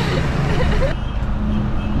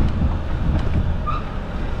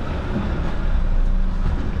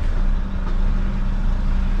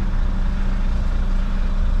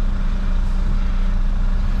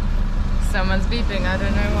 Someone's beeping, I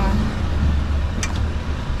don't know why.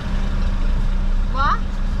 What?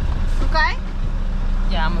 Okay?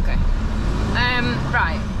 Yeah, I'm okay.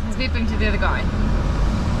 Right, he's beeping to the other guy.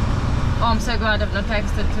 Oh, I'm so glad I've not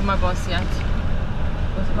texted to my boss yet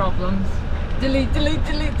with problems. Delete, delete,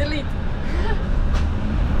 delete, delete.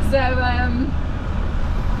 So, as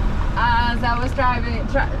I was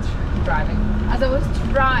as I was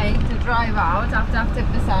trying to drive out after I've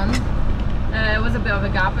tipped the sun, it was a bit of a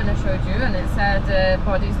gap, and I showed you, and it said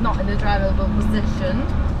body's not in the drivable position.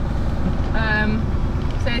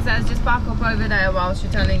 So it says just back up over there whilst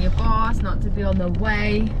you're telling your boss not to be on the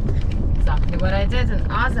way. Exactly what I did, and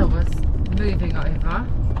as I was moving over,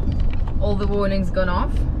 all the warnings gone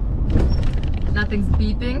off. Nothing's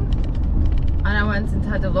beeping. And I went and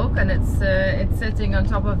had a look, and it's sitting on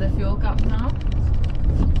top of the fuel cap now.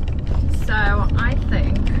 So I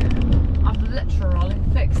think I've literally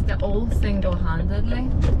fixed it all single-handedly.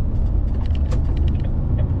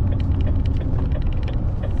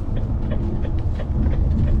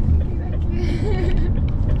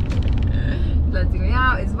 Letting me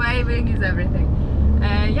out, he's waving, he's everything.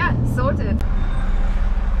 Yeah, sorted.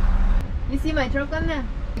 You see my truck on there?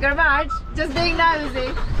 Garbage, just being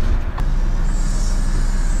nosy.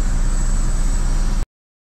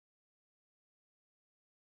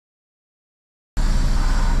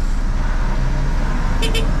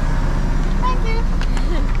 Thank you.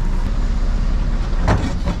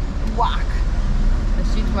 Whack. The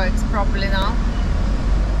sheet works properly now.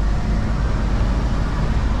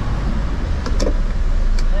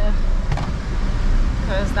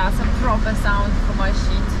 Because that's a proper sound for my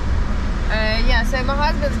sheet. Yeah, so my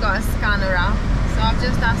husband's got a scanner app, so I've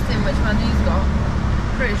just asked him which one he's got.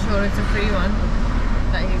 Pretty sure it's a free one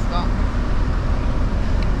that he's got.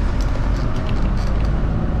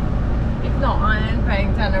 If not, I am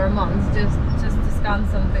paying £10 a month just to scan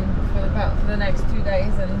something for the next 2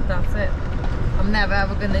 days, and that's it. I'm never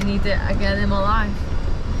ever going to need it again in my life.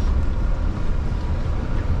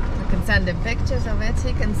 I can send him pictures of it,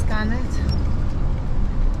 he can scan it.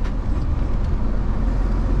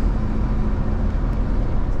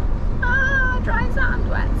 Dry sand,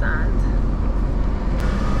 wet sand.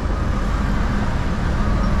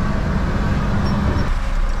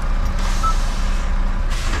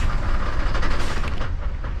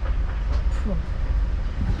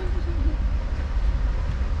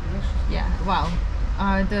 Yeah, well,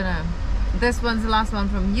 I don't know. This one's the last one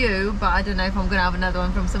from you, but I don't know if I'm gonna have another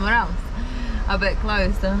one from somewhere else. A bit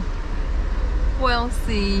closer. We'll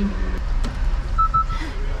see.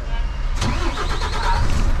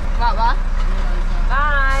 What?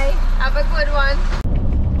 Bye. Have a good one.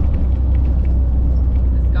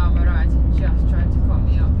 This guy on my right just tried to cut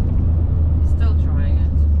me up. He's still trying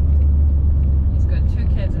it. He's got 2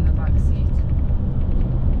 kids in the back seat.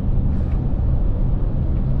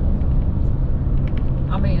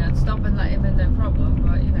 I mean, I'd stop and let him in, no problem,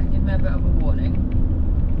 but you know, give me a bit of a warning.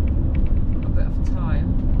 A bit of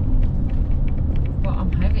time. But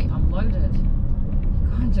I'm heavy, I'm loaded. You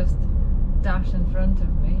can't just dash in front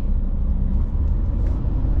of me.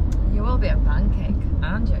 You will be a pancake,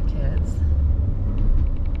 and your kids.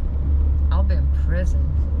 I'll be in prison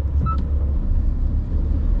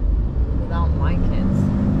without my kids.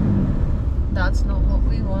 That's not what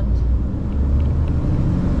we want.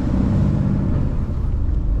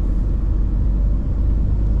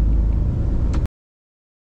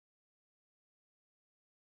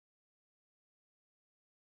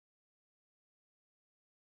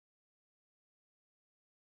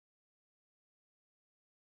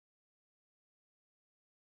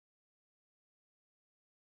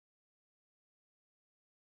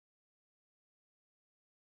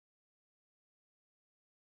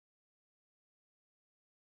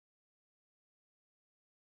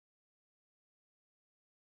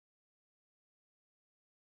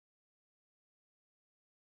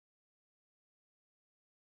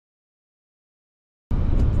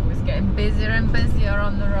 Getting busier and busier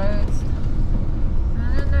on the roads.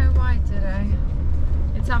 I don't know why today.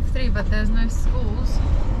 It's 3:30, but there's no schools.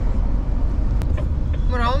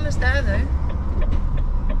 We're almost there though.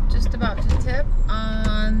 Just about to tip,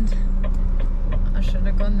 and I should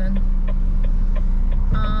have gone then.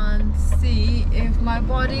 And see if my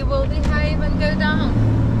body will behave and go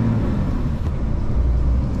down.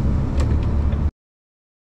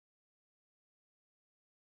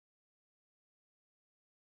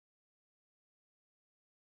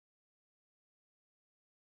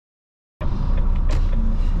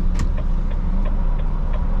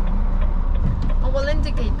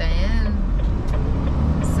 Indicate then.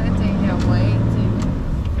 Sitting here waiting.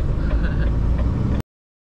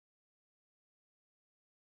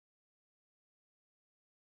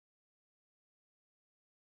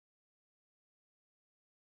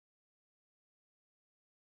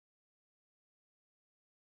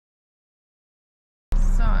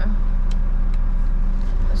 So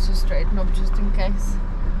let's just straighten up just in case.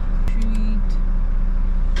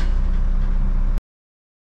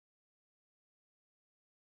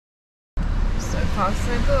 So far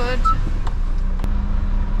so good.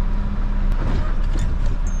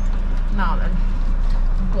 Now then,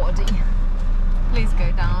 body, please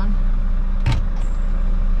go down.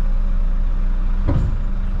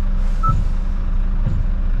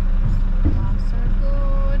 So far so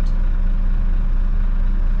good.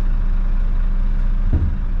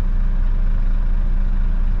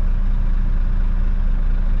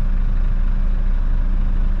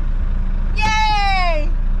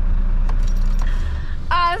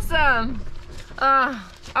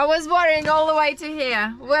 I was worrying all the way to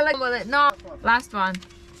here. Will it? No. Last one.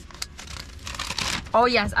 Oh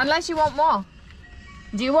yes, unless you want more.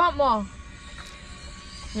 Do you want more?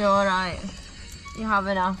 You're alright. You have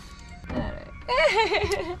enough.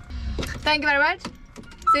 Thank you very much.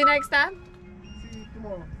 See you next time. See you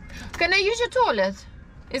tomorrow. Can I use your toilet?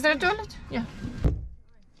 Is there a toilet? Yeah.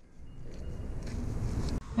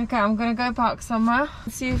 Okay, I'm gonna go park somewhere.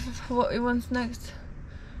 See what he wants next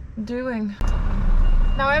doing.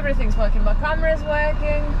 Now everything's working. My camera's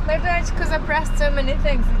working. Maybe it's because I pressed so many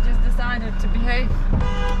things. It just decided to behave.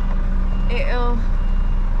 It'll.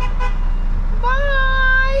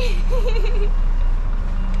 Bye.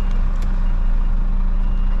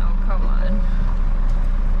 Oh come on!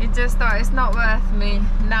 It just thought it's not worth me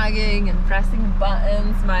nagging and pressing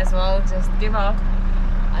buttons. Might as well just give up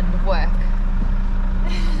and work.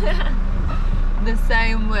 The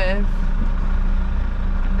same with.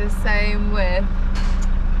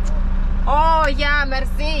 Oh yeah,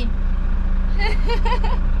 merci.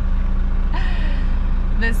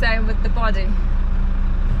 The same with the body.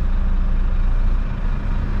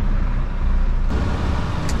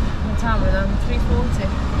 What time is it? 3:40.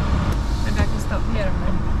 Maybe I can stop here a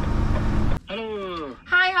minute. Hello.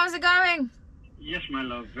 Hi, how's it going? Yes, my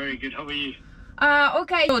love. Very good. How are you?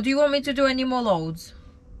 Okay. So, do you want me to do any more loads?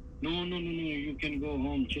 No. You can go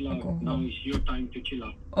home, chill out. I'll go Now home. it's your time to chill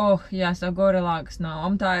out. Oh yes, I'll go relax now.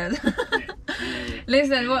 I'm tired.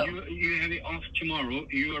 Listen, what? You have it off tomorrow.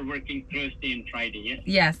 You are working Thursday and Friday,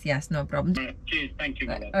 Yes, no problem. yeah? Cheers. Thank you,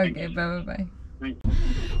 my love. Okay, bye. Thank you.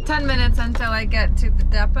 10 minutes until I get to the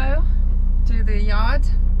depot, to the yard,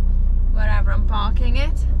 wherever I'm parking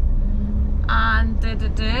it, and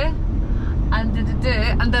and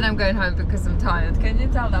then I'm going home because I'm tired. Can you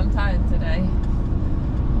tell that I'm tired today?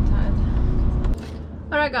 I'm tired.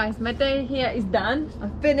 Alright guys, my day here is done.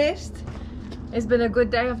 I've finished. It's been a good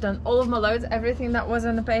day. I've done all of my loads, everything that was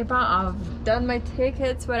on the paper. I've done my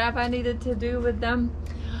tickets, whatever I needed to do with them.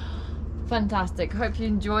 Fantastic. Hope you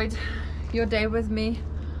enjoyed your day with me.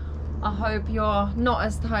 I hope you're not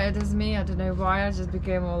as tired as me. I don't know why, I just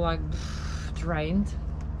became all like drained.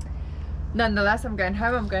 Nonetheless, I'm going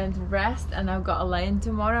home, I'm going to rest, and I've got a lane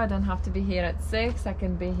tomorrow. I don't have to be here at 6, I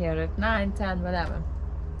can be here at 9, 10, whatever.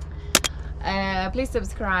 Please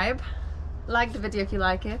subscribe, like the video if you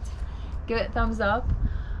like it, give it a thumbs up,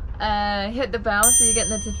 hit the bell so you get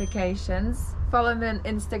notifications, follow me on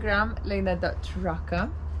Instagram, lena.trucker,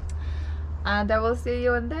 and I will see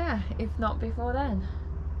you on there, if not before then.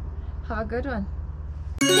 Have a good one.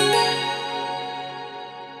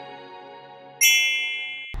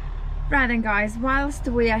 Right then guys, whilst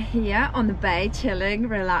we are here on the bay, chilling,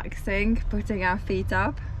 relaxing, putting our feet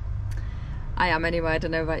up, I am anyway, I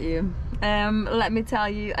don't know about you, let me tell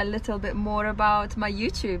you a little bit more about my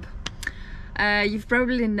YouTube. You've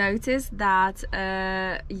probably noticed that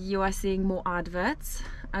you are seeing more adverts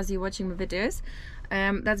as you're watching my videos.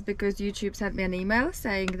 That's because YouTube sent me an email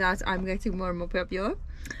saying that I'm getting more and more popular.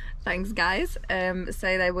 Thanks guys.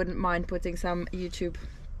 Say they wouldn't mind putting some YouTube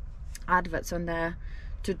adverts on there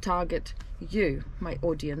to target you, my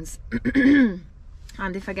audience.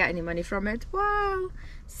 And if I get any money from it, well,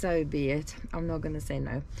 so be it. I'm not gonna say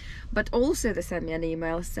no. But also they sent me an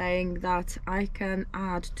email saying that I can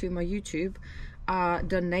add to my YouTube a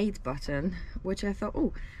donate button, which I thought,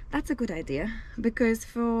 oh, that's a good idea, because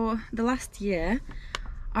for the last year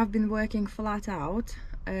I've been working flat out,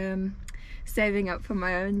 saving up for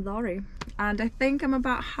my own lorry, and I think I'm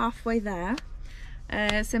about halfway there.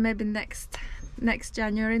 So maybe next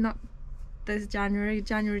January, not this January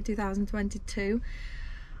 2022,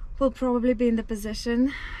 we'll probably be in the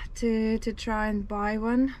position to try and buy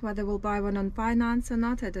one. Whether we'll buy one on finance or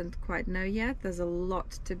not, I don't quite know yet. There's a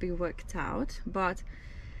lot to be worked out, but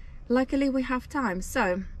luckily we have time.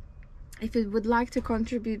 So if you would like to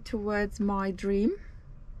contribute towards my dream,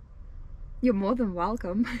 you're more than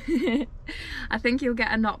welcome. I think you'll get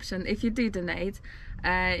an option. If you do donate,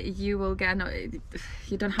 you will get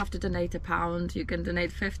you don't have to donate £1, you can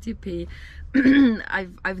donate 50p.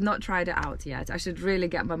 I've not tried it out yet. I should really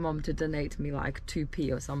get my mom to donate me like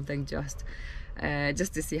 2p or something, just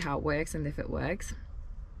to see how it works and if it works.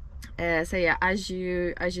 So yeah, as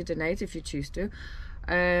you donate, if you choose to,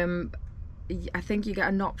 I think you get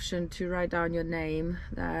an option to write down your name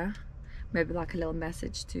there, maybe like a little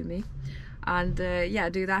message to me, and yeah,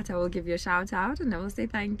 do that. I will give you a shout out and I will say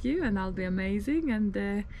thank you, and I'll be amazing.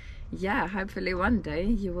 And yeah, hopefully one day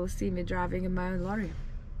you will see me driving in my own lorry.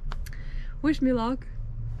 Wish me luck.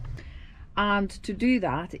 And to do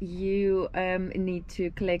that, you need to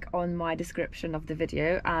click on my description of the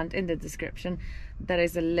video, and in the description there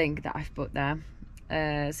is a link that I've put there,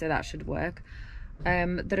 so that should work.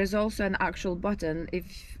 There is also an actual button.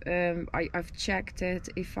 If I've checked it,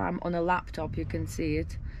 if I'm on a laptop you can see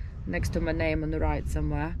it next to my name on the right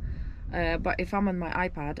somewhere, but if I'm on my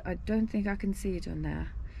iPad I don't think I can see it on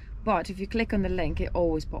there. But if you click on the link it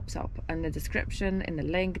always pops up, and the description in the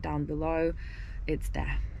link down below, it's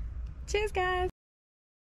there. Cheers guys!